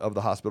front of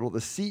the hospital. The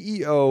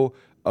CEO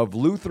of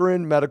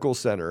Lutheran Medical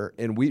Center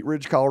in Wheat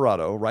Ridge,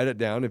 Colorado, write it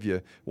down if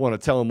you want to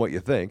tell them what you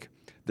think.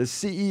 The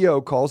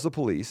CEO calls the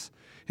police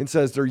and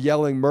says they're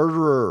yelling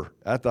murderer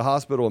at the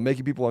hospital and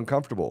making people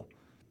uncomfortable.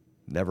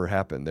 Never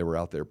happened. They were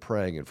out there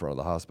praying in front of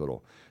the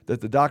hospital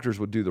that the doctors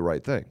would do the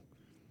right thing.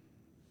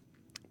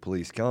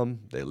 Police come,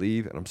 they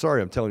leave, and I'm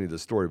sorry I'm telling you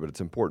this story, but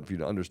it's important for you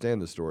to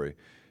understand this story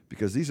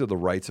because these are the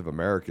rights of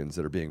Americans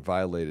that are being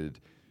violated,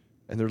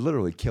 and they're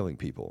literally killing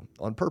people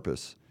on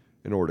purpose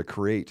in order to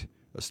create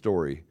a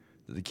story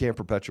that they can't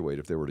perpetuate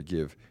if they were to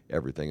give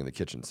everything in the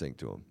kitchen sink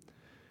to them.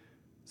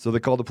 So they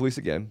called the police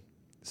again.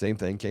 Same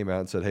thing, came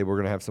out and said, hey, we're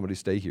going to have somebody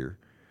stay here.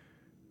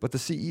 But the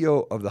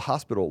CEO of the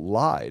hospital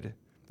lied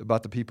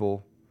about the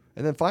people,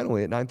 and then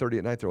finally at 9:30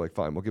 at night, they're like,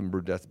 fine, we'll give him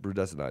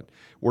budesonide.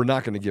 We're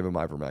not going to give him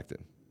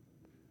ivermectin.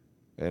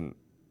 And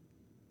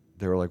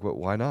they were like, well,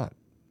 why not?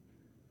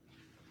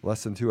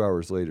 Less than 2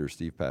 hours later,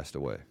 Steve passed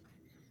away.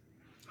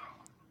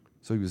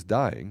 So he was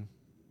dying.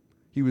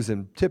 He was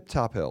in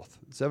tip-top health,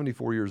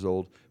 74 years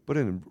old, but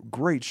in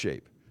great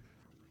shape.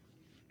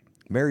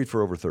 Married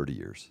for over 30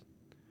 years.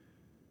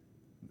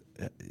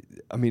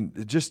 I mean,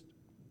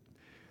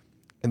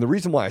 and the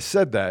reason why I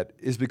said that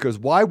is because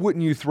why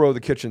wouldn't you throw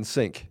the kitchen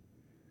sink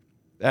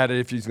at it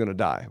if he's going to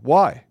die.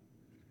 Why?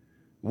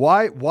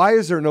 Why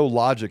is there no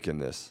logic in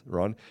this,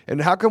 Ron?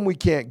 And how come we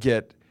can't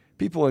get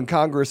people in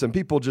Congress and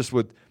people just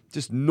with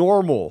just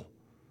normal,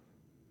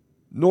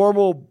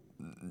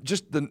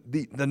 just the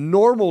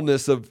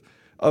normalness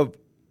of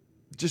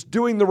just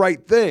doing the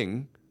right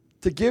thing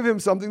to give him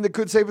something that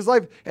could save his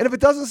life? And if it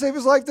doesn't save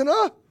his life, then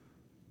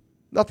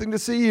nothing to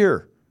see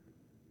here.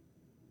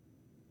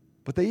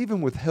 But they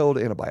even withheld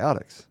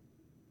antibiotics,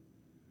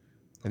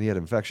 and he had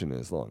infection in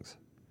his lungs.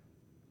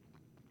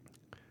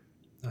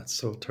 That's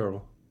so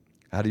terrible.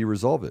 How do you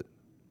resolve it?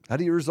 How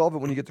do you resolve it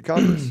when you get to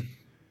Congress?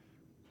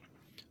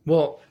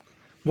 Well,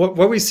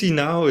 what we see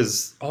now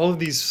is all of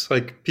these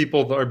like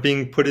people that are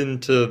being put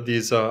into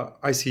these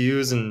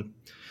ICUs and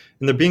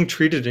they're being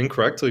treated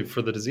incorrectly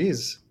for the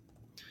disease.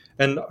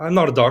 And I'm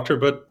not a doctor,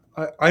 but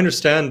I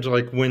understand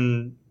like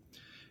when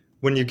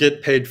you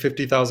get paid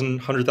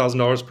 $50,000,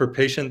 $100,000 per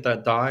patient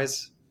that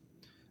dies,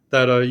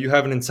 that you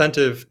have an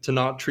incentive to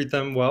not treat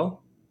them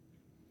well.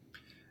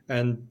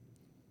 And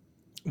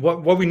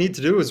what we need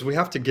to do is we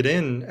have to get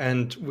in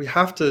and we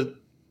have to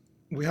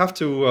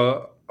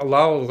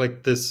allow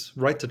like this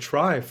right to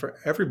try for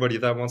everybody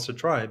that wants to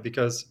try,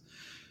 because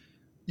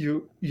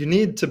you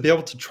need to be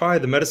able to try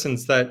the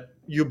medicines that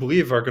you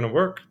believe are going to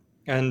work.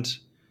 And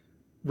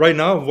right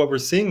now what we're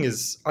seeing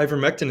is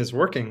ivermectin is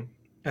working,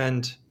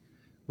 and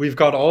we've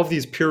got all of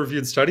these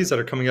peer-reviewed studies that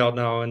are coming out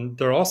now, and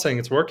they're all saying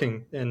it's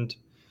working. And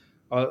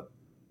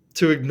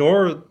to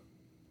ignore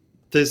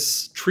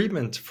this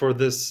treatment for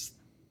this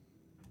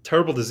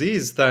terrible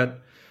disease that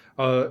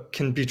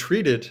can be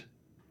treated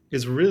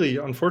is really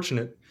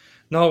unfortunate.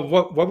 Now,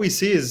 what we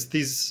see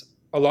is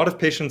a lot of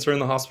patients are in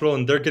the hospital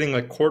and they're getting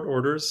like court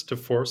orders to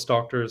force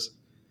doctors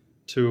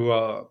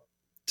to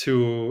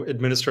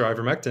administer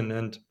ivermectin.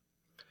 And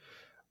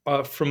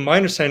from my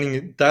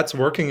understanding, that's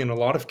working in a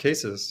lot of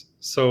cases.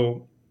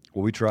 So,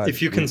 well, we tried.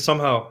 If you can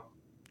somehow,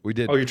 we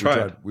did. Oh, you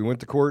tried. We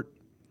went to court,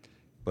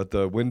 but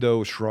the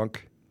window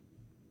shrunk.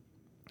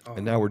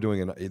 And now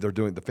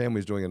the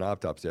family's doing an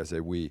autopsy. I say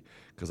we,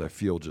 because I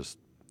feel just,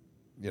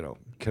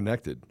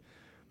 connected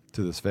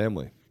to this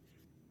family.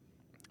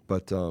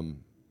 But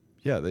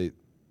yeah, they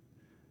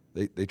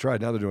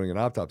tried. Now they're doing an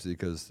autopsy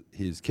because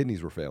his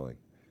kidneys were failing,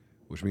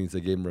 which means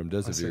they gave him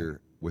remdesivir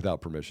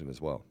without permission as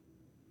well.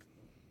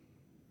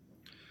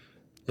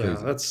 Yeah,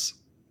 Crazy.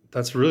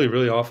 that's really,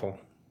 really awful.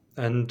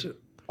 And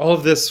all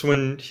of this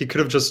when he could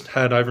have just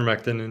had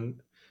ivermectin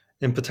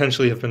and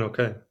potentially have been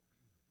okay.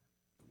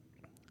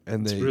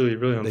 And it's really,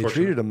 really unfortunate. They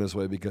treated him this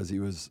way because he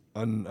was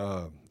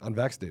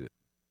unvaccinated.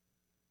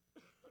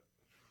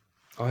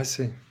 Oh, I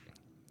see.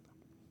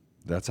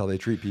 That's how they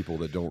treat people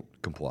that don't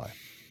comply.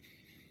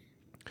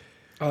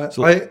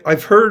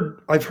 I've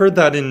heard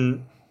that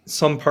in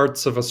some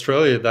parts of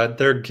Australia that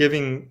they're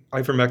giving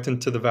ivermectin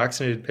to the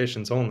vaccinated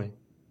patients only.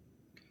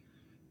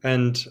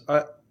 And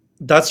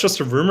that's just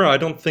a rumor. I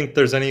don't think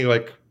there's any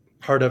like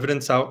hard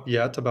evidence out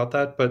yet about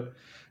that, but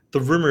the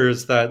rumor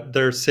is that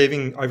they're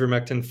saving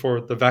ivermectin for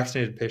the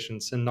vaccinated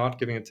patients and not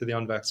giving it to the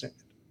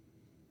unvaccinated,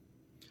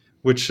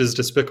 which is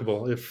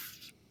despicable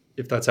if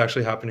that's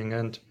actually happening.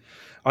 And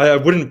I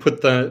wouldn't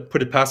put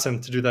it past them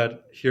to do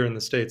that here in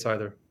the States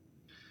either,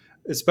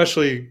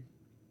 especially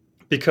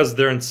because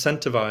they're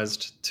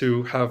incentivized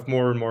to have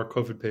more and more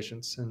COVID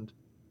patients. And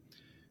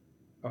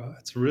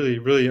it's really,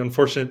 really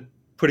unfortunate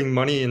putting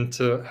money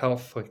into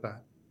health like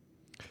that.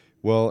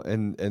 Well,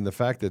 and the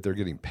fact that they're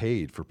getting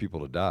paid for people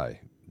to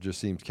die just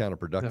seems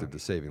counterproductive to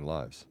saving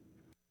lives.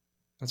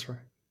 That's right.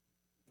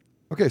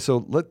 Okay,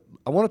 so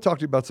I want to talk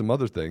to you about some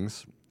other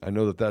things. I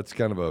know that's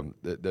kind of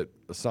a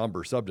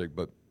somber subject,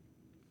 but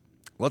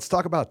let's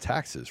talk about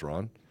taxes,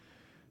 Ron.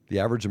 The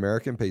average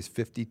American pays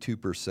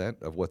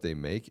 52% of what they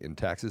make in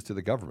taxes to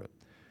the government.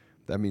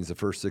 That means the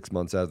first 6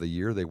 months out of the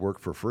year they work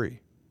for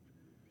free,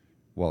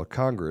 while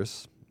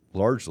Congress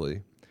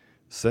largely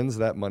sends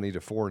that money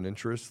to foreign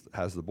interests,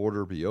 has the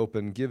border be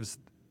open, gives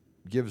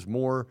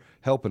more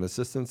help and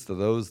assistance to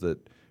those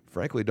that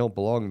frankly don't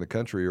belong in the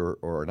country or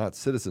are not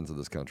citizens of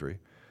this country.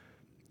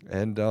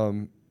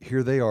 And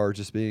here they are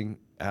just being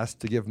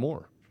asked to give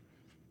more.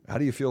 How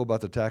do you feel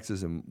about the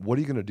taxes, and what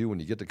are you going to do when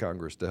you get to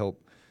Congress to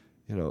help,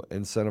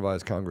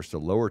 incentivize Congress to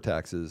lower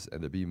taxes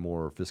and to be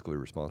more fiscally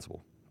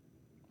responsible?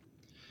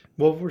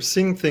 Well, we're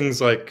seeing things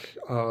like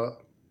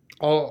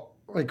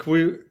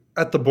we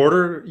at the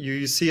border,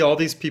 you see all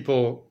these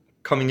people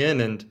coming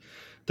in, and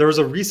there was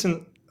a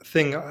recent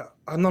thing.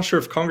 I'm not sure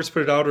if Congress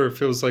put it out or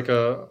if it was like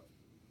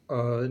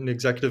an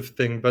executive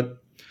thing, but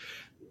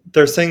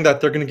they're saying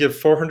that they're going to give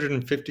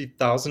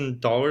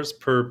 $450,000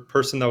 per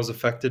person that was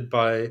affected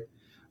by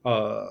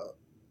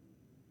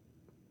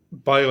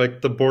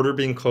like the border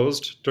being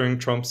closed during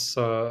Trump's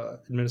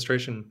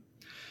administration.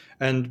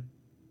 And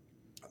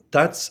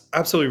that's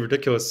absolutely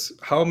ridiculous.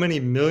 How many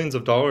millions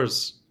of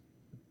dollars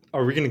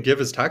are we going to give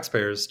as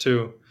taxpayers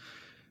to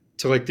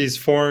like these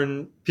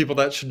foreign people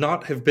that should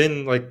not have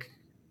been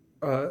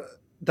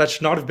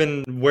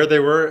where they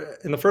were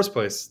in the first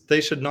place?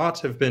 They should not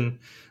have been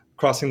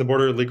crossing the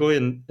border illegally,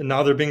 and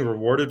now they're being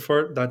rewarded for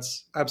it.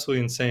 That's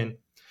absolutely insane.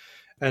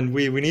 And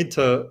we need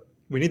to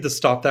need to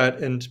stop that.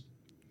 And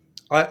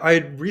I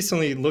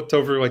recently looked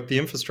over like the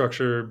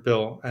infrastructure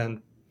bill,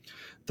 and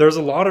there's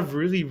a lot of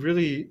really,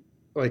 really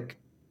like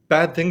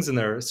bad things in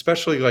there.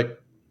 Especially like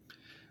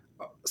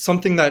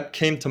something that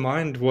came to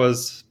mind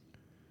was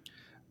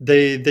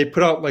they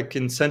put out like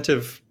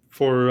incentive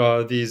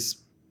for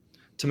these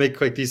to make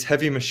like these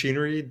heavy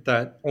machinery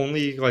that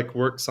only like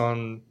works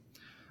on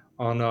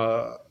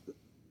uh,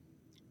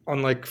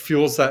 on like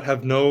fuels that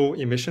have no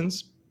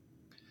emissions.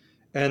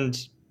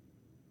 And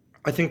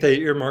I think they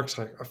earmarked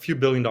like a few $1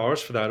 billion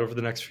for that over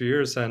the next few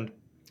years. And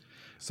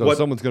So what?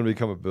 someone's going to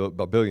become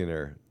a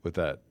billionaire with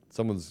that.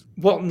 Someone's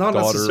Well, not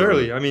daughter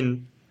necessarily. or- I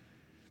mean,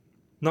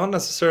 not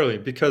necessarily,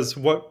 because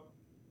like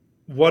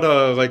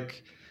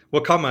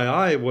what caught my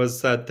eye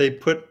was that they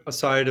put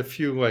aside a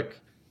few like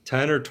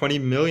 10 or 20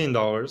 million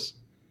dollars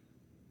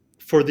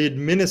for the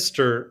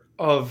administer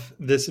of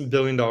this $1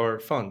 billion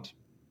fund.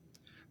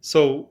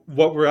 So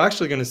what we're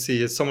actually going to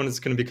see is someone is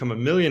going to become a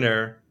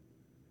millionaire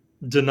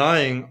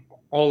denying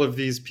all of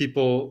these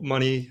people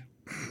money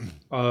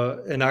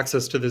and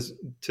access to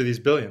these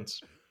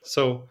billions.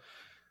 So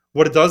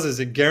what it does is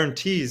it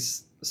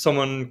guarantees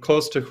someone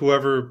close to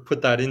whoever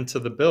put that into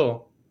the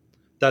bill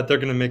that they're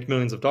going to make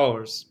millions of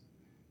dollars,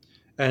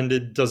 and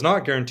it does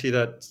not guarantee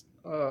that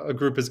a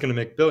group is going to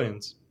make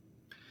billions.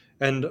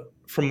 And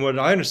from what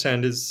I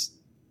understand is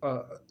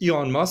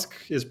Elon Musk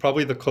is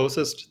probably the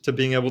closest to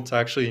being able to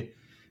actually,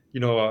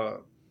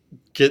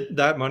 get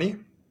that money.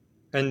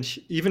 And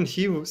even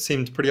he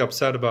seemed pretty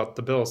upset about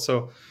the bill.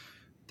 So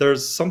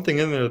there's something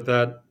in there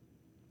that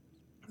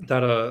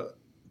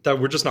that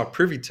we're just not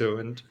privy to,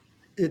 and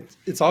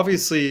it's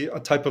obviously a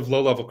type of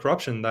low level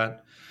corruption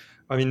that,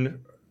 I mean,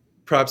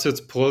 perhaps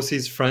it's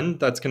Pelosi's friend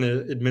that's going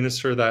to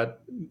administer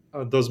that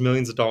those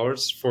millions of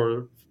dollars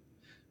for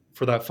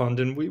that fund,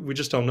 and we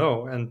just don't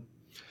know. And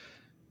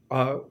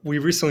we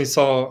recently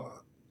saw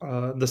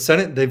the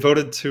Senate, they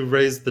voted to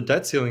raise the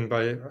debt ceiling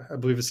by, I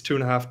believe it's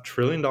 $2.5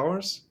 trillion,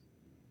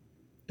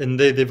 and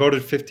they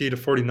voted 50 to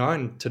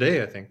 49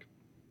 today, I think.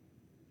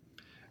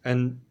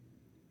 And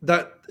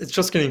that it's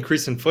just going to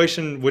increase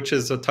inflation, which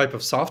is a type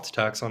of soft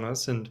tax on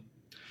us, and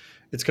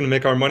it's going to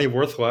make our money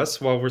worth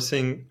less, while we're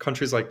seeing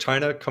countries like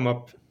China come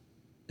up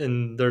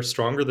and they're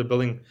stronger. They're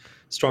building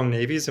strong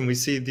navies, and we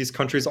see these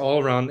countries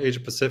all around Asia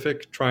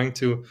Pacific trying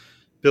to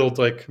build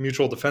like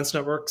mutual defense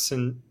networks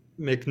and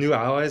make new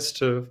allies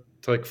to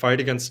like fight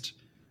against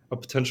a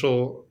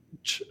potential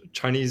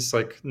Chinese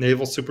like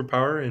naval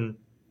superpower in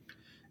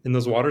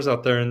those waters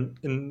out there.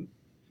 And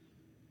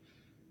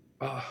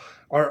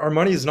our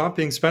money is not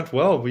being spent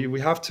well. We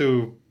have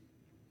to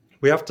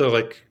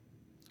like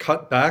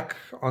cut back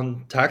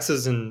on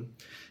taxes, and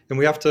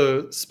we have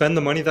to spend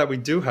the money that we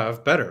do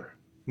have better.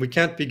 We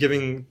can't be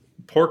giving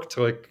pork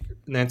to like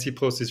Nancy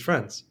Pelosi's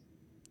friends.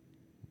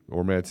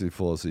 or Nancy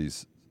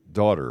Pelosi's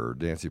daughter or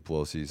Nancy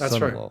Pelosi's That's right.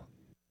 son-in-law.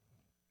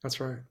 That's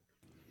right.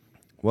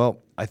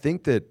 Well, I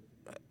think that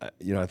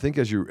I think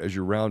as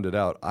you round it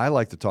out, I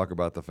like to talk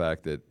about the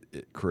fact that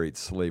it creates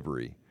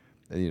slavery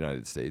in the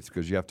United States,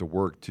 because you have to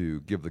work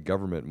to give the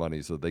government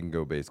money so they can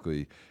go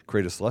basically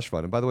create a slush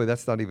fund. And by the way,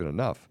 that's not even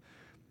enough,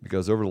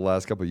 because over the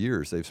last couple of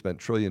years, they've spent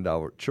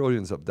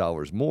trillions of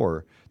dollars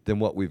more than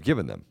what we've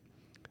given them.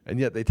 And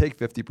yet they take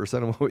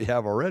 50% of what we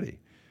have already.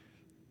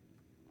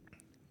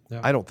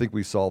 Yeah. I don't think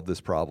we solve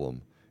this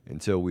problem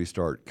until we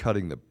start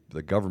cutting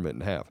the government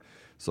in half.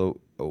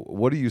 So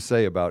what do you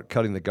say about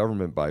cutting the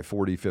government by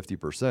 40,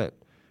 50%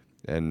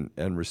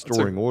 and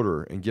restoring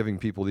order and giving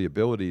people the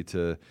ability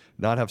to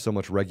not have so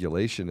much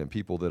regulation and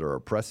people that are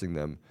oppressing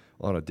them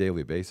on a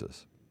daily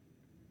basis?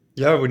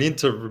 Yeah, we need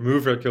to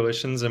remove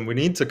regulations, and we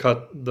need to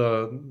cut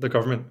the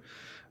government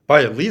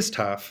by at least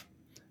half.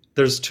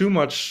 There's too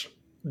much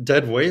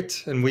dead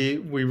weight, and we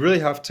really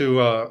have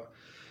to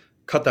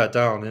cut that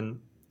down.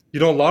 And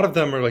a lot of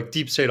them are like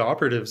deep state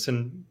operatives,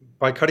 and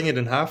by cutting it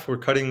in half, we're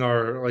cutting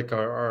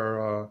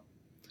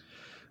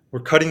we're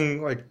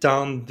cutting like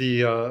down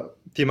the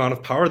amount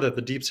of power that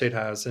the deep state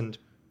has. And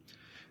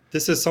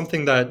this is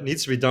something that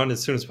needs to be done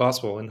as soon as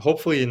possible. And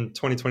hopefully in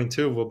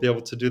 2022 we'll be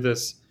able to do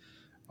this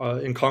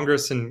in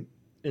Congress and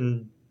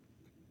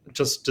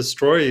just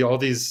destroy all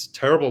these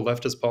terrible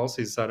leftist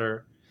policies that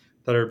are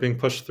being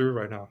pushed through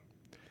right now.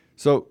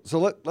 So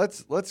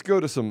let's go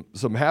to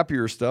some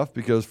happier stuff,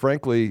 because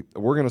frankly,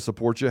 we're going to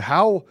support you.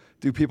 How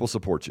do people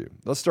support you?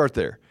 Let's start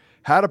there.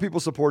 How do people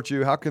support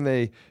you? How can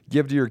they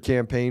give to your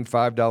campaign?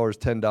 $5,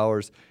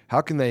 $10? How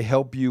can they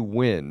help you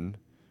win,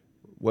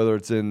 whether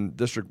it's in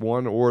District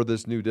 1 or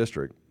this new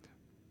district?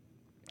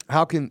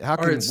 How can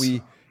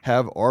we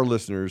have our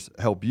listeners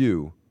help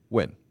you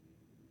win?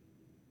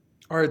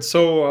 All right,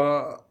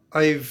 so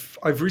I've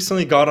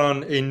recently got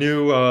on a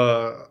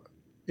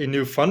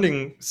new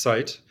funding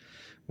site,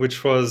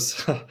 which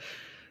was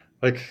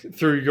like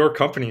through your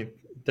company.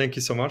 Thank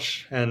you so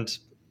much. And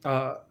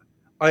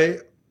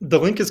the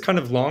link is kind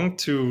of long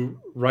to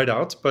write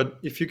out, but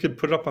if you could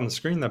put it up on the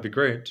screen, that'd be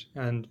great.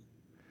 And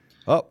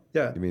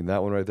yeah, you mean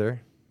that one right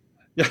there?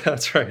 Yeah,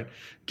 that's right.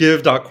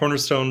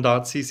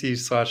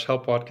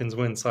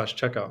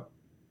 Give.cornerstone.cc/helpwatkinswin/checkout.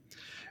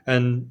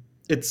 And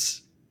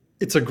it's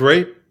it's a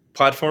great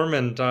platform,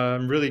 and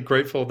I'm really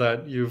grateful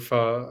that you've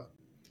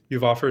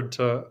offered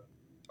to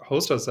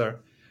host us there.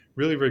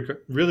 Really,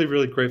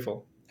 really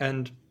grateful.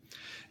 And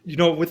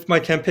with my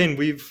campaign,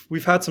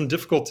 we've had some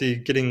difficulty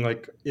getting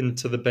like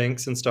into the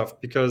banks and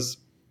stuff because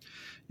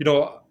you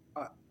know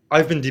I-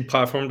 I've been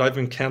deplatformed. I've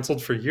been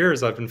canceled for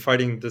years. I've been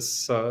fighting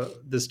this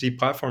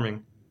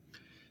deplatforming,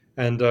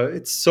 and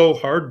it's so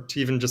hard to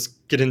even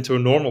just get into a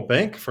normal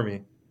bank for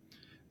me.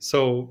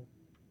 So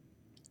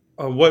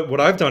what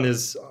I've done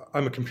is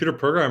I'm a computer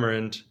programmer,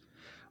 and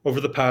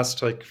over the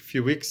past like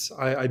few weeks,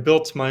 I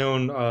built my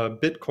own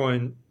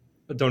Bitcoin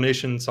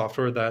donation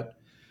software that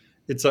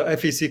it's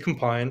FEC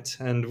compliant,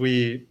 and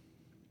we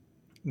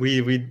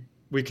we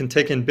we can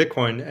take in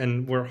Bitcoin,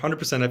 and we're 100%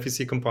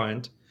 FEC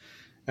compliant,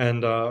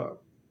 and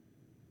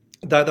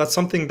that's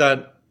something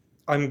that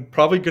I'm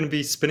probably going to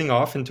be spinning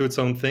off into its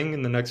own thing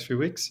in the next few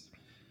weeks,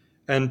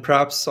 and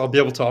perhaps I'll be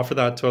able to offer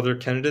that to other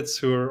candidates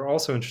who are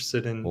also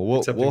interested in Well,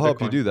 accepting we'll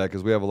help you Bitcoin. do that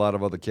because we have a lot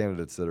of other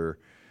candidates that are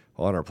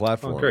on our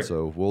platform. great.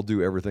 So we'll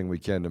do everything we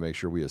can to make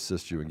sure we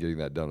assist you in getting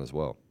that done as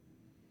well.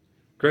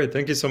 Great,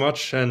 thank you so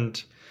much.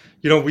 And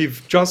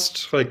we've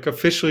just like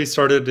officially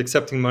started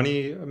accepting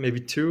money maybe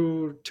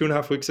two and a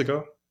half weeks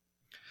ago,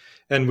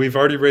 and we've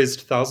already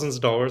raised thousands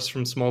of dollars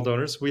from small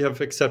donors. We have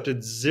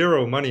accepted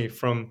zero money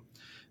from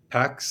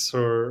PACs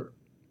or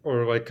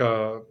like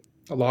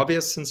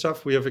lobbyists and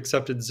stuff. We have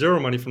accepted zero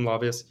money from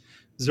lobbyists,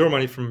 zero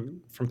money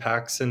from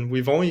PACs, and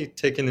we've only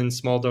taken in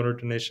small donor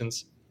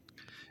donations.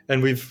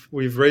 And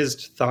we've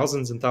raised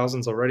thousands and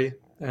thousands already,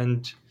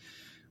 and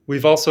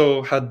we've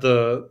also had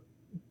the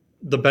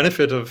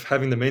benefit of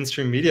having the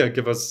mainstream media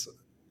give us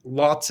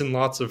lots and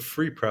lots of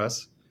free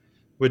press,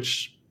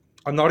 which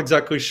I'm not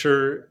exactly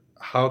sure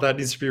how that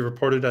needs to be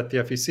reported at the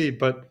FEC,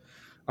 but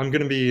I'm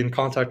going to be in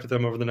contact with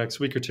them over the next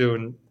week or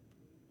two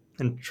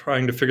and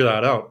trying to figure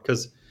that out,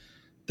 because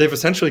they've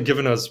essentially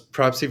given us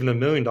perhaps even $1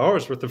 million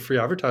worth of free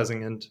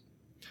advertising, and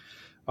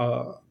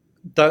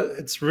that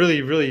it's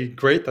really, really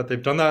great that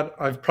they've done that.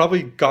 I've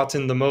probably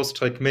gotten the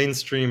most like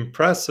mainstream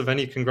press of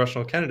any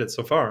congressional candidate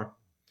so far,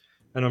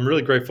 and I'm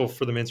really grateful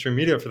for the mainstream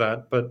media for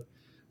that. But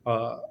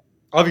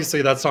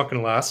obviously, that's not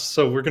going to last.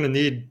 So we're going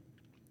to need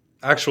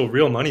actual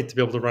real money to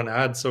be able to run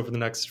ads over the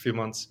next few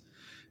months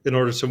in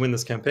order to win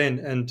this campaign.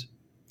 And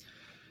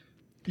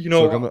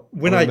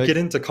when I get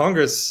into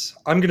Congress,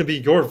 I'm going to be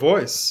your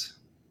voice.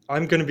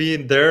 I'm going to be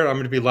there. I'm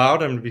going to be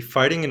loud. I'm going to be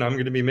fighting, and I'm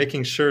going to be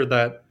making sure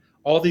that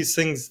all these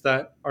things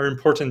that are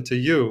important to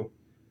you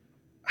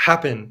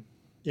happen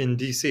in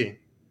DC.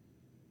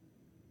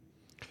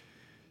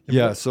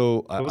 Yeah,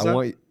 so I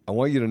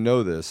want you to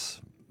know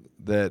this,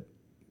 that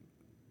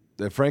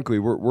frankly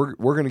we're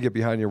going to get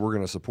behind you. We're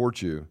going to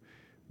support you,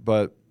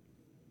 but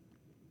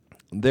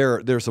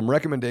there's some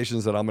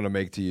recommendations that I'm going to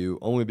make to you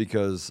only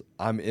because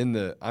I'm in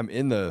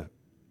the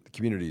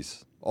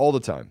communities all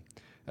the time,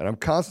 and I'm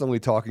constantly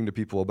talking to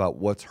people about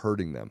what's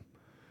hurting them.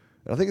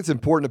 And I think it's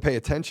important to pay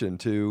attention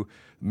to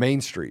Main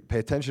Street, pay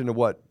attention to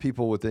what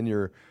people within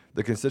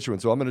the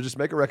constituents. So I'm going to just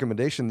make a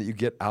recommendation that you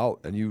get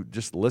out and you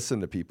just listen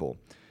to people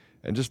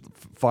and just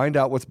find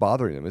out what's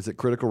bothering them. Is it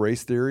critical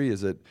race theory?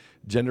 Is it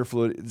gender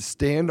fluid?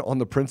 Stand on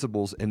the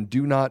principles and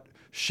do not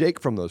shake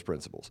from those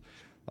principles.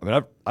 I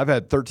mean, I've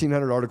had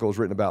 1,300 articles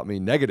written about me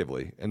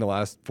negatively in the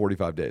last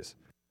 45 days.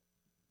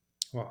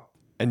 Wow.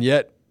 And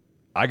yet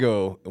I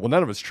go, well,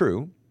 none of it's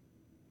true.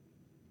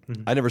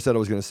 Mm-hmm. I never said I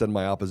was going to send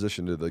my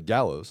opposition to the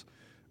gallows.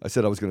 I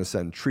said I was going to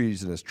send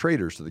treasonous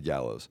traitors to the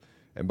gallows.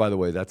 And by the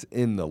way, that's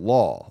in the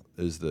law,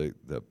 is the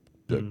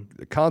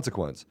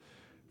consequence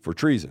for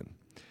treason.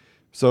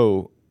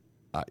 So,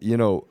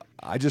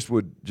 I just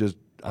would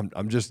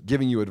I'm just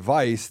giving you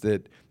advice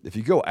that if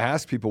you go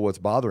ask people what's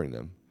bothering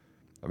them,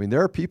 I mean,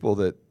 there are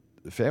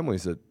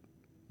families that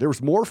there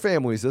was more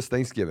families this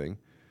Thanksgiving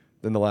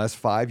than the last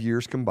 5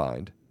 years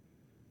combined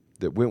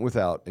that went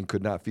without and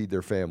could not feed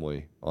their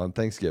family on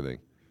Thanksgiving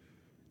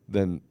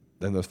than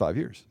those 5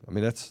 years. I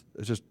mean,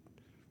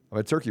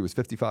 turkey was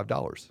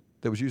 $55.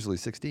 That was usually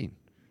 $16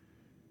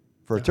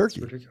 for a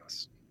turkey. That's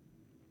ridiculous.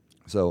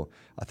 So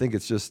I think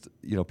it's just,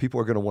 people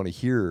are going to want to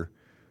hear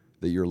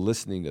that you're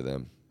listening to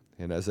them.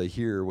 And as they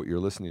hear what you're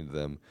listening to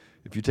them,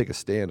 if you take a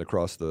stand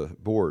across the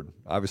board,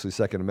 obviously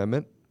Second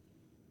Amendment.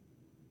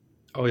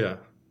 Oh, yeah,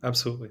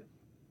 absolutely.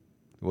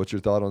 What's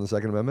your thought on the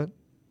Second Amendment?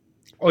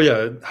 Oh, yeah,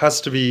 it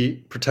has to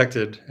be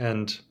protected.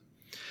 And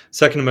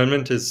Second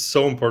Amendment is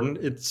so important.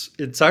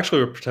 It's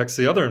actually what protects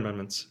the other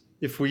amendments.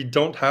 If we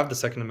don't have the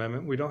Second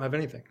Amendment, we don't have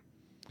anything.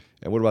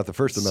 And what about the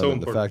First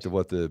Amendment, the fact of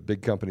what the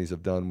big companies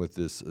have done with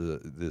this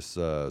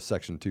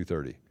Section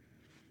 230?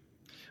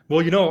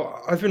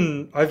 Well, I've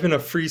been a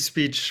free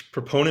speech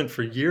proponent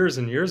for years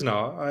and years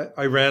now.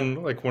 I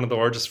ran like one of the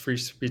largest free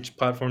speech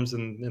platforms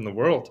in the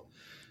world,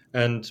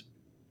 and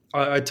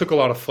I took a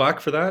lot of flack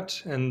for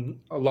that. And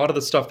a lot of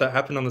the stuff that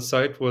happened on the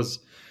site was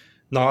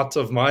not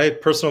of my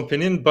personal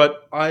opinion,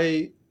 but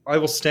I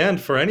will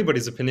stand for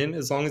anybody's opinion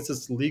as long as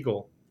it's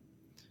legal.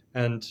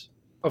 And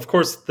of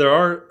course, there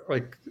are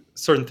like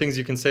certain things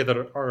you can say that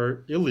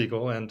are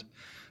illegal, and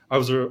I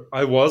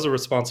was a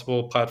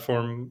responsible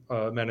platform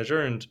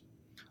manager, and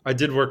I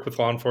did work with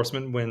law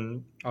enforcement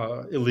when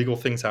illegal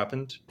things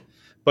happened.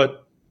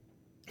 But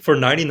for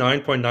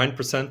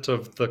 99.9%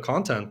 of the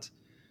content,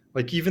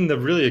 like even the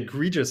really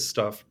egregious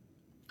stuff,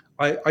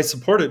 I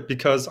support it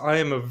because I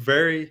am a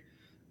very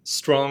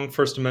strong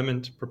First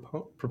Amendment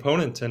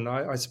proponent, and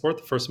I support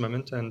the First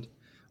Amendment, and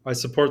I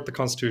support the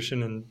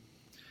Constitution, and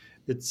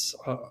it's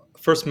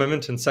First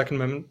Amendment and Second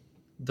Amendment.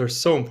 They're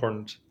so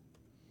important.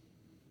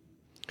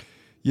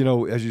 You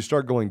know, as you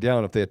start going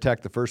down, if they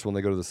attack the first one,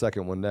 they go to the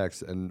second one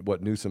next. And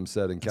what Newsom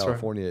said in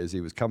California is he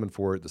was coming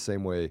for it the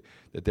same way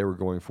that they were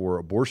going for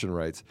abortion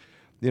rights.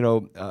 You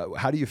know,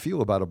 how do you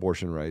feel about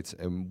abortion rights,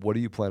 and what do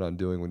you plan on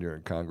doing when you're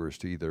in Congress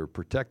to either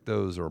protect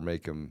those or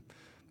make them?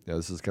 You know,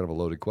 this is kind of a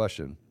loaded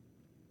question.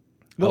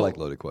 Well, I like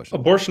loaded questions.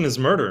 Abortion is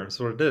murder, is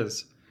what it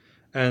is,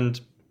 and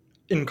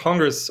in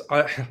Congress,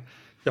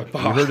 you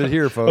heard it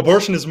here, folks.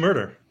 Abortion is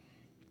murder.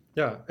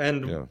 Yeah,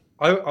 and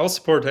I'll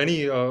support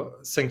any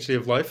sanctity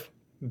of life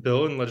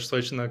bill and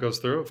legislation that goes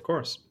through, of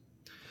course.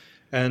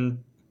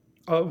 And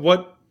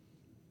what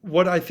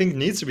I think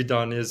needs to be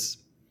done is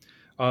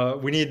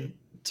we need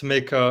to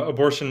make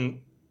abortion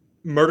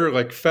murder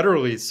like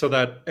federally, so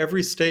that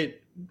every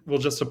state will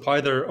just apply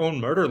their own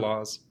murder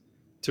laws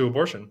to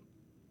abortion,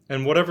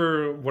 and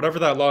whatever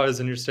that law is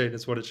in your state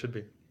is what it should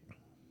be.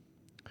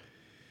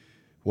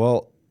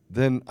 Well,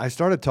 then I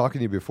started talking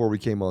to you before we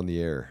came on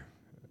the air,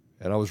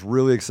 and I was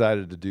really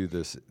excited to do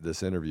this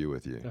interview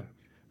with you. Yeah.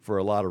 For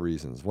a lot of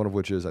reasons, one of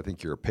which is I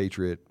think you're a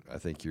patriot. I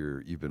think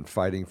you've been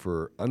fighting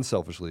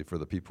unselfishly for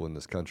the people in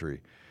this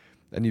country,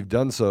 and you've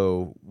done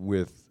so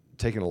with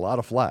taking a lot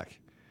of flack,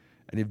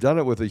 and you've done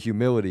it with a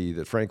humility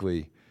that,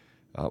 frankly,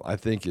 I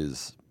think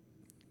is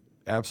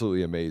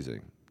absolutely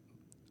amazing.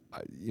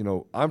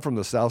 I'm from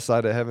the south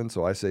side of heaven,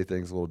 so I say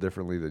things a little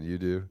differently than you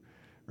do,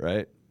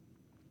 right?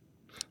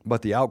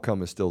 But the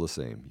outcome is still the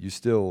same. You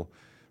still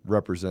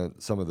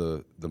represent some of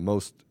the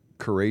most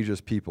courageous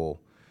people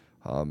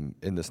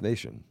in this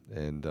nation.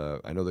 And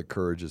I know that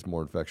courage is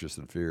more infectious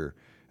than fear,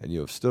 and you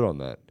have stood on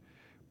that.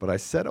 But I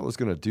said I was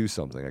going to do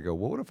something. I go,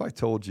 well, what if I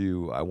told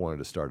you I wanted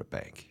to start a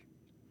bank?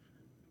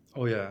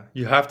 Oh, yeah.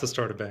 You have to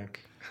start a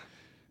bank.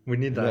 We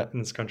need that in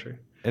this country.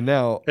 And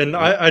now... And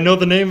I know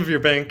the name of your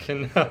bank,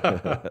 and,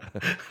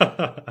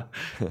 and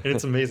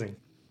it's amazing.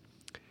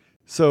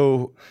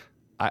 So,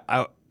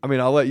 I mean,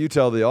 I'll let you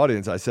tell the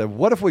audience. I said,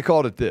 what if we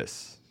called it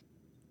this?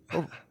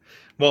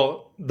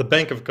 Well, the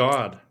Bank of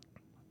God.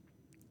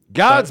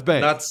 God's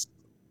Bank. That's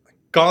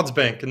God's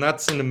Bank, and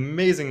that's an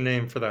amazing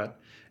name for that.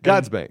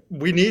 God's Bank.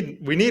 We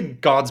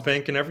need God's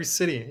Bank in every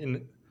city,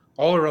 in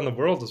all around the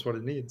world is what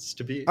it needs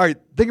to be. All right,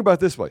 think about it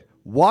this way.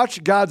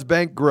 Watch God's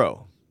Bank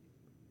grow.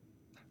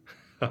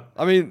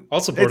 I mean,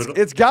 I'll support it.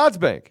 It's God's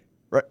Bank,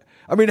 right?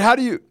 I mean, how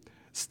do you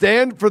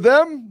stand for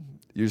them?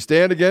 You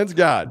stand against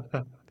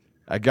God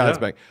at God's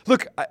Bank.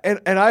 Look,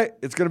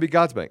 it's going to be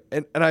God's Bank.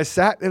 And I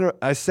sat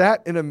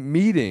in a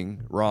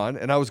meeting, Ron,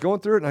 and I was going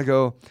through it, and I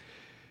go,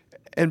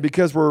 and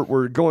because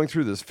we're going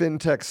through this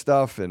fintech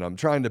stuff, and I'm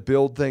trying to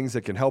build things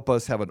that can help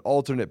us have an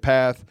alternate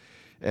path,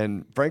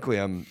 and frankly,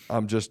 I'm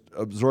just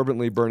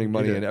absorbently burning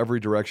money in every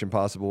direction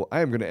possible.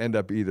 I'm going to end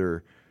up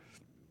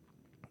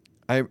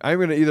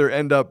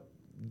end up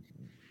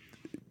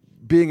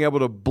being able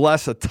to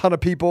bless a ton of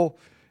people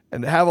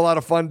and have a lot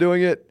of fun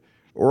doing it,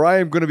 or I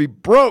am going to be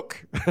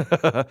broke.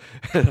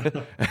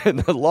 And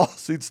the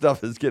lawsuit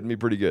stuff is getting me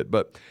pretty good.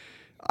 But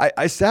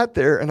I sat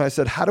there and I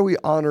said, how do we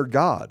honor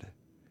God?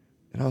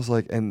 And I was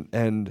like,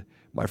 and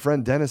my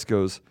friend Dennis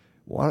goes,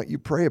 why don't you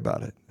pray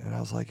about it? And I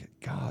was like,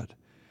 God,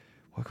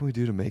 what can we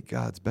do to make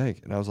God's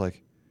bank? And I was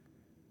like,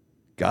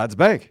 God's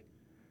Bank.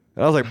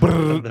 And I was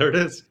like, there it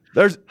is.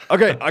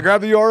 Okay, I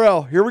grabbed the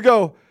URL. Here we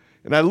go.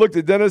 And I looked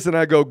at Dennis and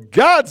I go,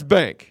 God's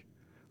Bank.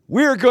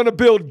 We're going to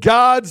build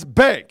God's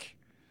Bank.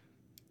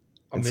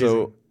 Amazing. And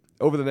so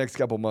over the next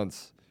couple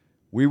months,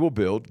 we will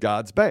build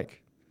God's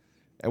Bank.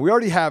 And we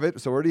already have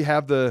it. So we already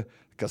have the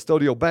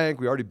custodial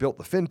bank. We already built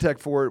the fintech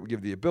for it. We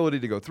give the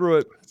ability to go through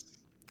it.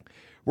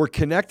 We're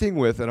connecting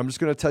with, and I'm just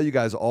going to tell you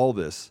guys all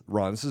this,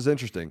 Ron. This is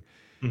interesting.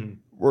 Mm-hmm.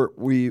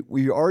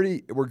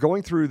 We're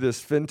going through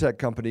this fintech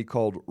company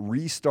called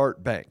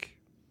Restart Bank.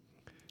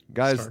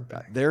 Guys,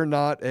 they're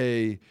not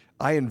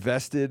I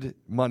invested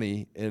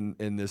money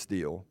in this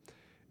deal.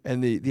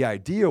 And the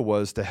idea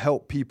was to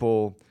help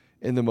people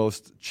in the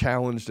most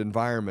challenged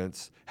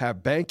environments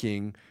have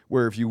banking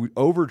where if you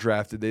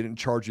overdrafted, they didn't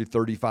charge you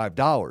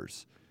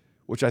 $35,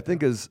 which I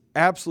think is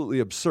absolutely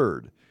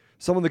absurd.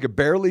 Someone that could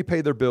barely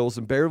pay their bills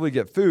and barely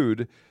get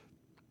food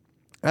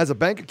has a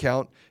bank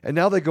account, and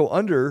now they go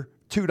under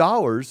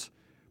 $2,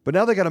 but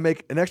now they got to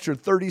make an extra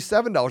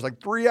 $37, like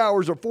 3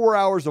 hours or 4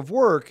 hours of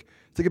work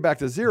to get back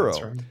to zero.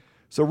 That's right.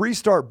 So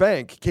Restart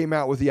Bank came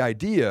out with the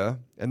idea,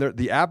 and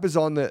the app is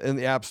in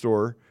the App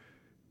Store,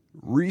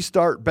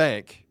 Restart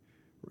Bank.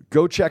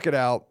 Go check it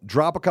out.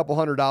 Drop a couple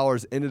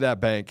 $100 into that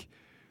bank.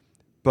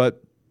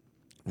 But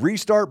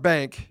Restart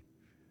Bank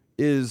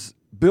is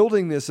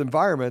building this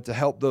environment to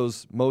help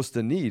those most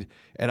in need.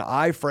 And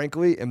I,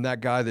 frankly, am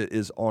that guy that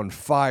is on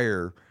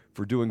fire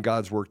for doing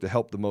God's work to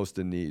help the most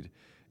in need.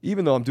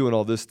 Even though I'm doing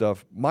all this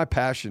stuff, my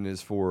passion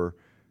is for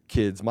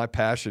kids. My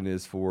passion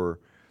is for,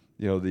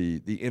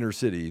 the inner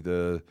city,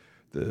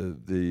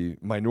 the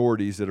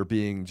minorities that are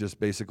being just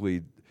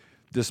basically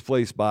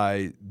displaced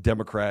by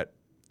Democrat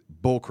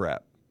bullcrap,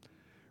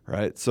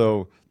 right?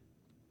 So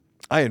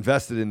I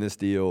invested in this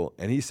deal,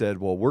 and he said,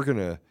 well, we're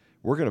gonna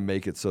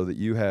make it so that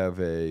you have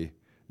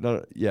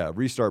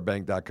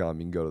restartbank.com.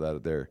 You can go to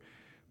that there.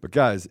 But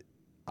guys,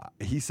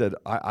 he said,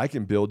 I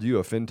can build you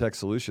a fintech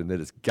solution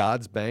that is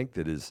God's bank,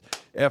 that is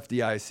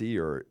FDIC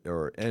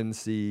or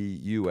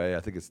NCUA. I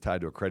think it's tied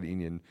to a credit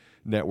union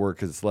network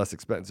because it's less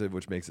expensive,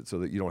 which makes it so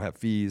that you don't have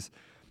fees.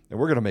 And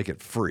we're going to make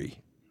it free.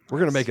 We're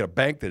going to make it a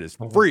bank that is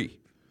free.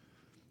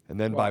 And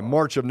then by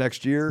March of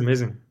next year,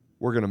 Amazing.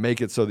 We're going to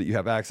make it so that you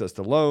have access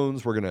to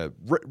loans. We're going to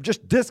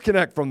just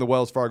disconnect from the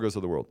Wells Fargos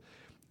of the world.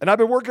 And I've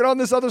been working on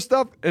this other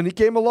stuff, and he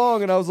came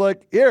along, and I was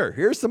like,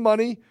 here's some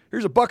money.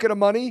 Here's a bucket of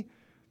money.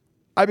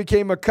 I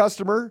became a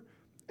customer,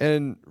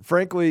 and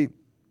frankly,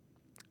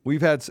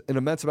 we've had an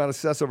immense amount of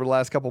success over the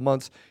last couple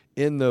months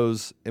in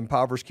those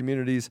impoverished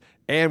communities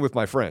and with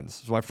my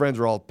friends. So my friends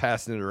are all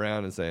passing it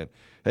around and saying,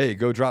 hey,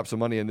 go drop some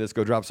money in this,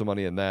 go drop some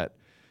money in that.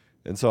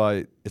 And so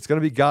it's going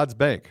to be God's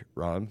bank,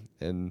 Ron.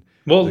 And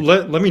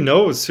let me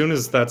know as soon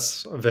as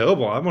that's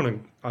available. I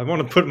want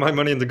to put my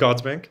money into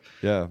God's bank.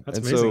 Yeah, that's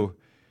and amazing. So,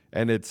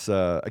 and it's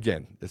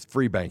again, it's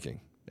free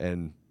banking,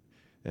 and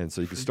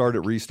so you can start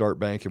at Restart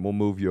Bank, and we'll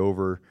move you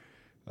over.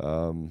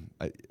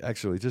 I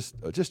actually just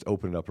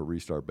open up a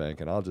Restart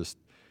Bank, and I'll just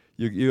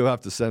you have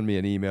to send me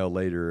an email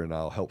later, and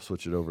I'll help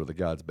switch it over to the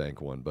God's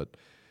Bank one. But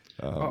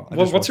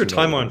what's your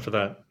timeline for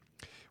that?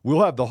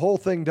 We'll have the whole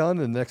thing done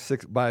in the next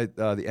by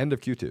the end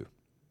of Q2.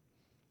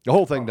 The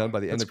whole thing done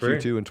by the end of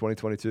Q2 in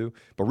 2022.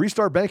 But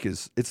Restart Bank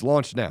it's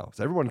launched now,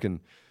 so everyone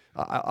can.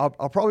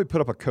 I'll probably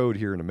put up a code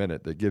here in a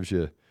minute that gives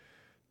you,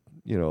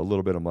 a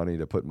little bit of money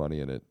to put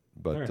money in it.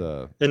 But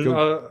right.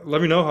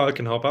 Let me know how I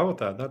can help out with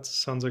that. That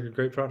sounds like a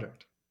great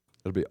project.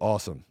 It'll be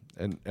awesome,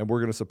 and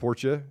we're going to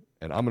support you,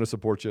 and I'm going to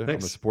support you. Thanks. I'm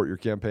going to support your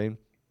campaign,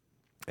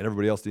 and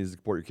everybody else needs to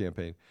support your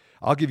campaign.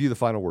 I'll give you the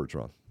final words,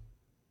 Ron.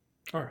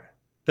 All right,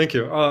 thank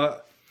you.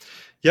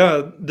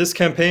 This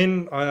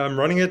campaign, I'm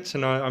running it,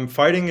 and I'm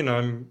fighting, and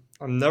I'm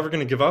never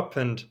going to give up.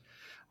 And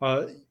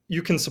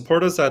you can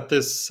support us at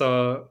this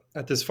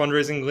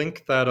fundraising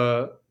link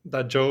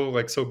that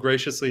Joe so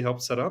graciously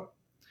helped set up.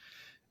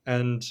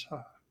 And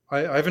I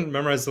haven't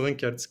memorized the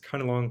link yet. It's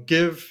kind of long.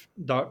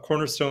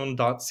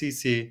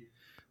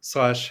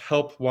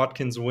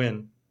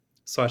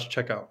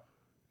 give.cornerstone.cc/help-Watkins-win/checkout.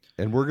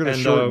 And we're going to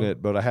shorten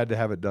it, but I had to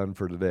have it done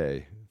for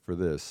today for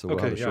this. So we'll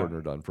have a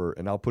shortener done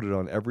and I'll put it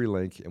on every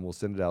link, and we'll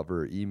send it out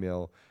via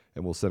email,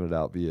 and we'll send it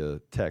out via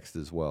text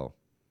as well.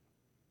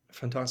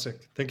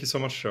 Fantastic. Thank you so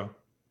much, Joe.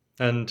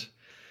 And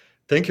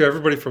thank you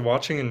everybody for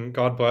watching, and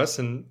God bless.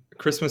 And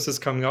Christmas is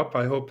coming up.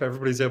 I hope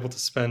everybody's able to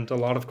spend a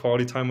lot of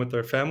quality time with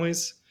their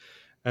families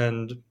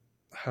and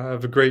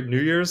have a great New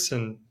Year's.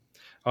 And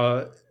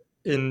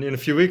in a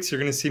few weeks, you're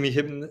going to see me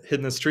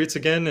hitting the streets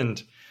again,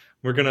 and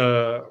we're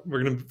gonna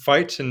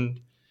fight.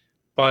 And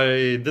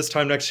by this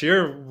time next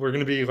year, we're going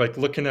to be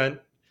looking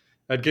at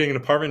getting an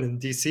apartment in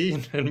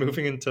DC and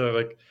moving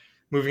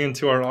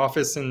into our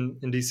office in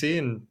DC.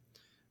 And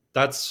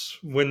that's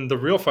when the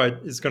real fight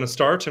is going to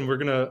start. And we're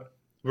going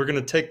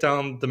to take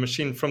down the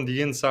machine from the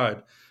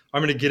inside.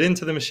 I'm going to get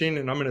into the machine,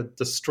 and I'm going to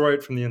destroy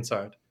it from the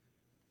inside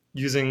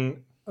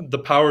using the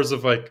powers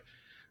of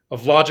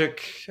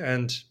logic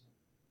and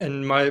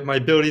my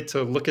ability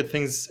to look at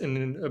things in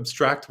an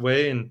abstract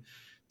way and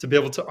to be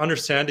able to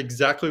understand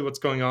exactly what's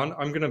going on.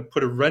 I'm going to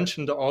put a wrench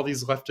into all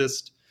these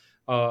leftist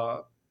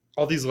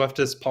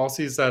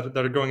policies that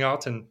are going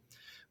out, and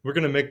we're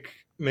going to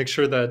make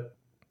sure that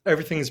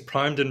everything is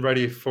primed and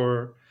ready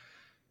for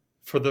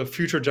the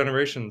future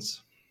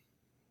generations,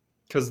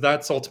 because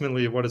that's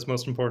ultimately what is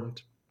most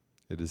important.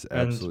 It is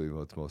absolutely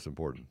what's most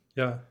important.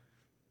 Yeah.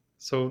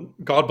 So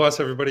God bless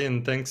everybody,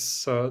 and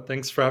thanks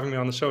for having me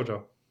on the show,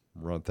 Joe.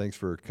 Ron, thanks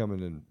for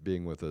coming and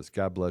being with us.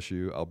 God bless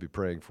you. I'll be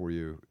praying for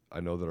you. I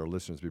know that our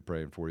listeners will be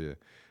praying for you.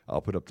 I'll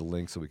put up the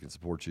link so we can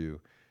support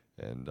you.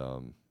 And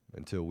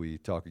until we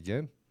talk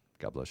again,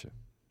 God bless you.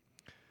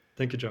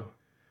 Thank you, Joe.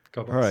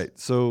 God bless. All right.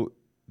 So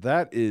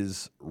that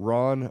is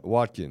Ron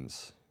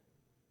Watkins,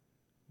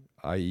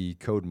 i.e.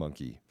 Code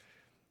Monkey.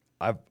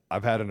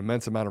 I've had an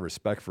immense amount of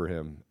respect for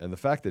him, and the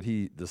fact that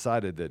he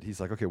decided that he's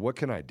like, okay, what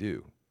can I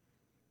do?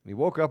 And he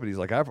woke up and he's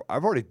like, I've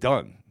already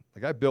done.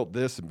 I built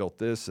this, and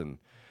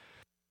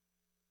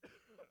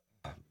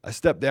I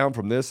stepped down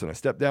from this, and I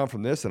stepped down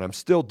from this, and I'm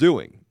still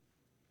doing.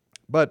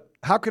 But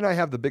how can I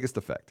have the biggest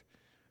effect?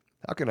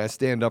 How can I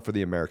stand up for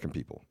the American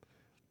people?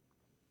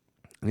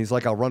 And he's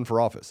like, I'll run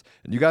for office.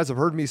 And you guys have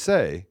heard me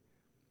say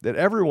that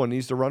everyone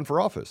needs to run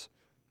for office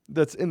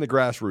that's in the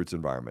grassroots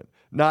environment,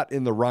 not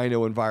in the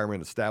rhino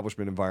environment,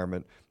 establishment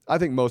environment. I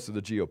think most of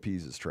the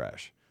GOP's is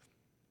trash.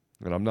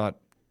 And I'm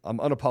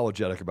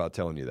unapologetic about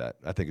telling you that.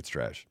 I think it's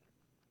trash.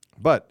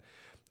 But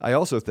I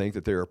also think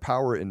that there are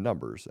power in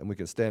numbers, and we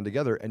can stand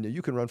together, and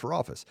you can run for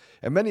office.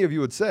 And many of you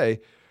would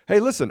say, hey,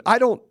 listen, I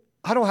don't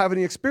I don't have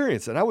any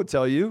experience. And I would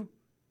tell you,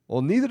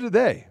 well, neither do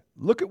they.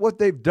 Look at what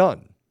they've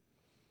done.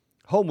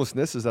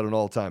 Homelessness is at an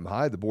all-time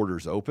high. The border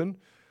is open.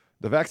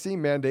 The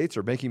vaccine mandates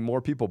are making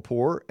more people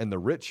poor and the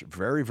rich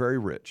very, very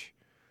rich.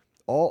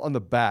 All on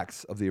the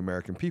backs of the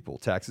American people.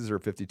 Taxes are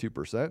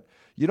 52%.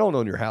 You don't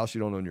own your house.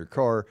 You don't own your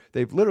car.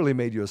 They've literally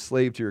made you a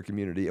slave to your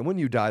community. And when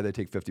you die, they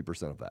take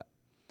 50% of that.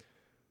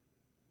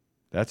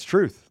 That's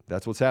truth.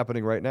 That's what's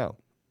happening right now.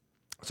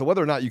 So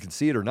whether or not you can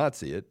see it or not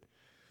see it,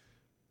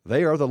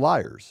 they are the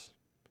liars.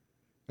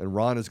 And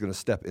Ron is going to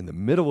step in the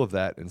middle of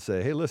that and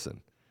say, hey,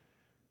 listen,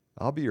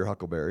 I'll be your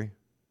Huckleberry.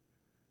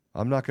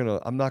 I'm not going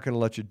to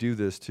let you do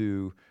this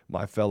to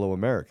my fellow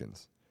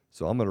Americans.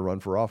 So I'm going to run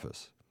for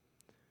office.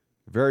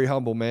 Very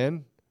humble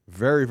man,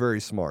 very, very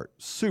smart,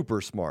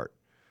 super smart.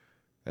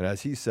 And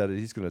as he said it,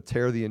 he's going to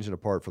tear the engine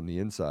apart from the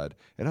inside.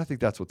 And I think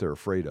that's what they're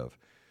afraid of,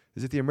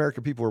 is that the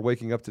American people are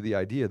waking up to the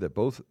idea that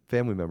both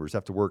family members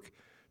have to work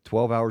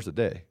 12 hours a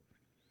day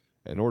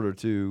in order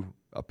to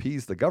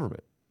appease the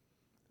government.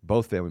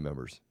 Both family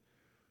members.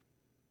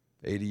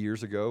 80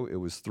 years ago, it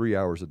was 3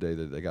 hours a day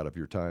that they got of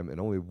your time, and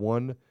only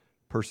one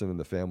person in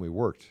the family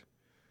worked.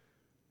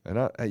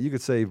 And you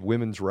could say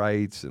women's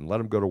rights and let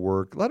them go to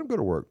work. Let them go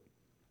to work.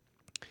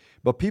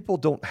 But people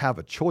don't have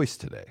a choice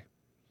today.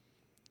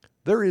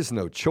 There is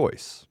no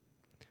choice.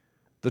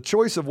 The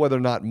choice of whether or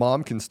not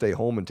mom can stay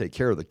home and take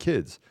care of the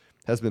kids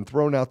has been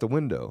thrown out the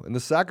window. And the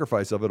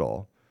sacrifice of it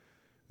all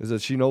is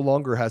that she no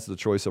longer has the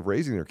choice of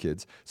raising her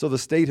kids. So the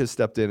state has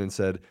stepped in and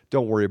said,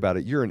 don't worry about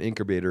it. You're an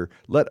incubator.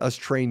 Let us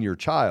train your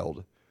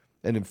child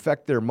and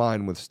infect their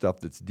mind with stuff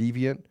that's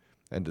deviant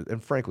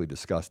and frankly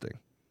disgusting.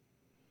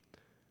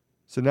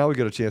 So now we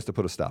get a chance to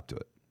put a stop to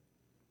it.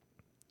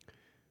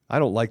 I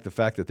don't like the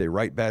fact that they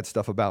write bad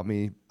stuff about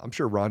me. I'm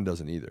sure Ron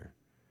doesn't either.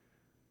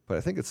 But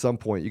I think at some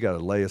point you got to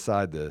lay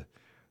aside the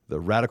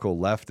radical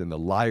left and the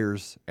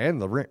liars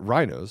and the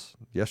rhinos.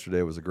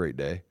 Yesterday was a great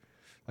day.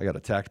 I got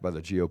attacked by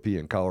the GOP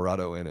in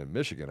Colorado and in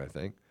Michigan, I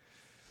think,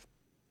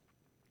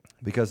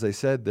 because they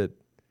said that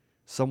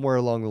somewhere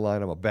along the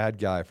line I'm a bad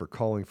guy for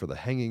calling for the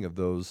hanging of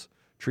those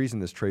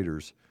treasonous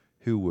traitors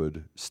who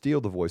would steal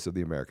the voice of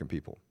the American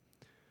people.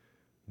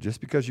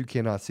 Just because you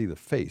cannot see the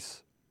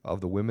face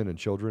of the women and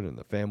children and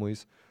the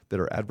families that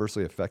are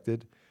adversely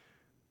affected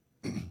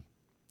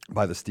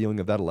by the stealing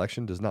of that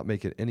election does not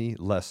make it any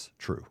less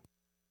true.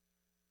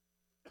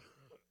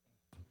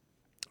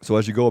 So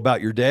as you go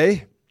about your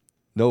day,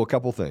 know a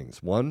couple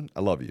things. One,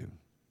 I love you.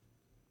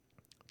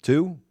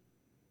 Two,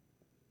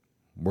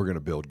 we're going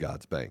to build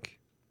God's bank.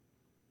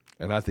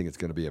 And I think it's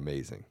going to be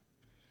amazing.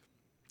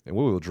 And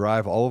we will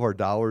drive all of our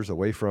dollars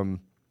away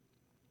from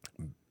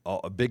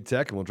big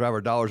tech, and we'll drive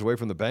our dollars away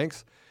from the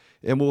banks,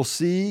 and we'll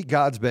see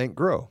God's bank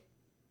grow.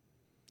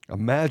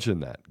 Imagine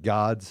that,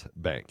 God's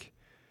bank.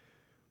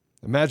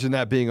 Imagine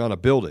that being on a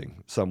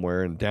building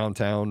somewhere in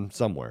downtown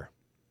somewhere.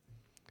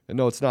 And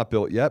no, it's not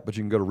built yet, but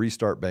you can go to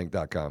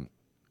restartbank.com.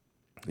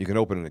 You can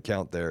open an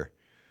account there.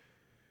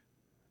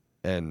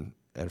 And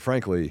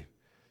frankly,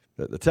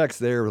 the tech's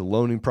there, the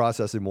loaning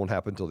processing won't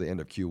happen until the end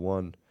of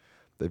Q1.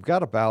 They've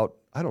got about,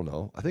 I don't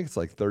know, I think it's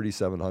like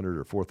 3,700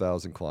 or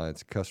 4,000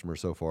 clients,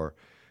 customers so far.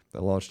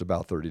 That launched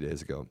about 30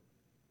 days ago.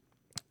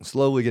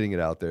 Slowly getting it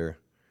out there.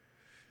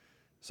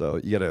 So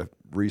you get a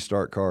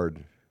restart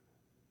card.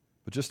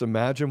 But just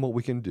imagine what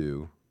we can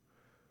do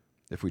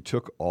if we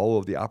took all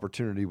of the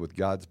opportunity with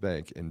God's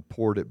bank and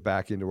poured it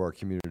back into our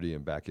community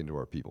and back into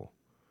our people.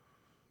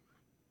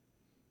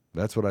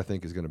 That's what I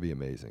think is going to be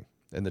amazing.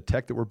 And the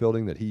tech that we're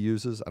building that he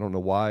uses, I don't know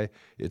why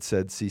it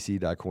said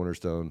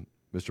cc.cornerstone,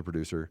 Mr.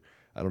 Producer.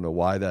 I don't know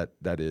why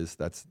that is.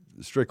 That's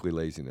strictly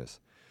laziness.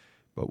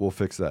 But we'll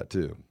fix that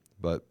too.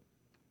 But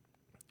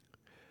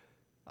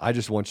I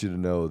just want you to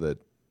know that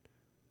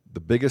the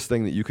biggest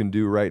thing that you can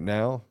do right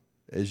now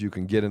is you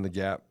can get in the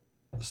gap,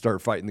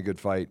 start fighting the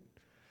good fight.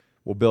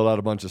 We'll build out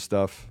a bunch of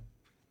stuff,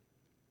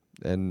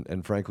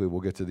 and frankly,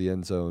 we'll get to the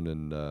end zone,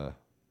 and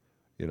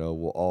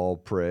we'll all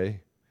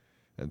pray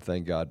and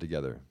thank God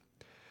together.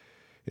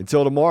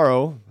 Until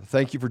tomorrow,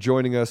 thank you for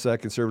joining us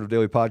at Conservative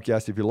Daily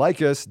Podcast. If you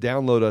like us,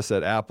 download us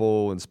at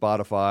Apple and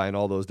Spotify and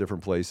all those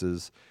different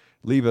places.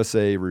 Leave us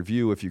a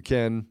review if you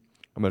can.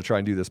 I'm going to try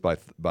and do this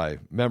by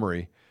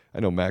memory. I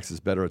know Max is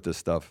better at this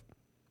stuff.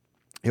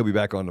 He'll be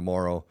back on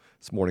tomorrow.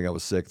 This morning I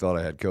was sick, thought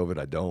I had COVID.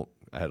 I don't.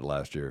 I had it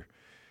last year.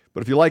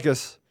 But if you like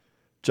us,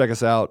 check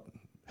us out.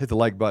 Hit the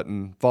like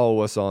button.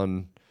 Follow us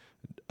on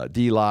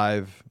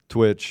DLive,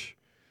 Twitch,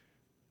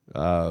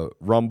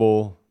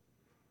 Rumble,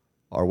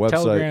 our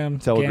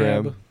website,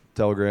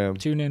 Telegram,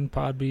 TuneIn,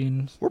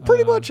 Podbean. We're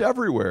pretty much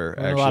everywhere,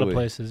 we're in actually. a lot of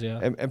places, yeah.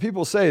 And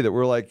people say that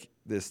we're like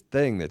this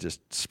thing that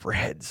just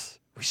spreads.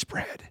 We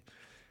spread.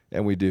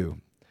 And we do.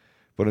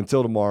 But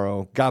until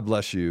tomorrow, God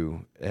bless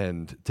you,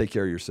 and take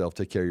care of yourself,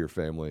 take care of your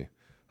family,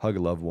 hug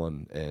a loved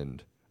one,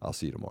 and I'll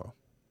see you tomorrow.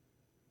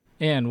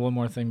 And one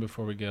more thing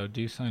before we go.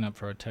 Do sign up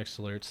for our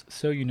text alerts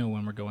so you know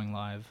when we're going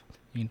live.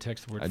 You can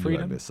text the word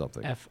FREEDOM, I missed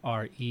something.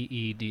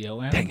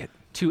 FREEDOM, Dang it.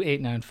 to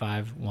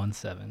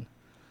 89517.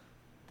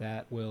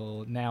 That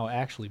will now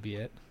actually be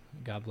it.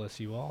 God bless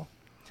you all.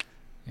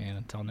 And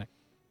until next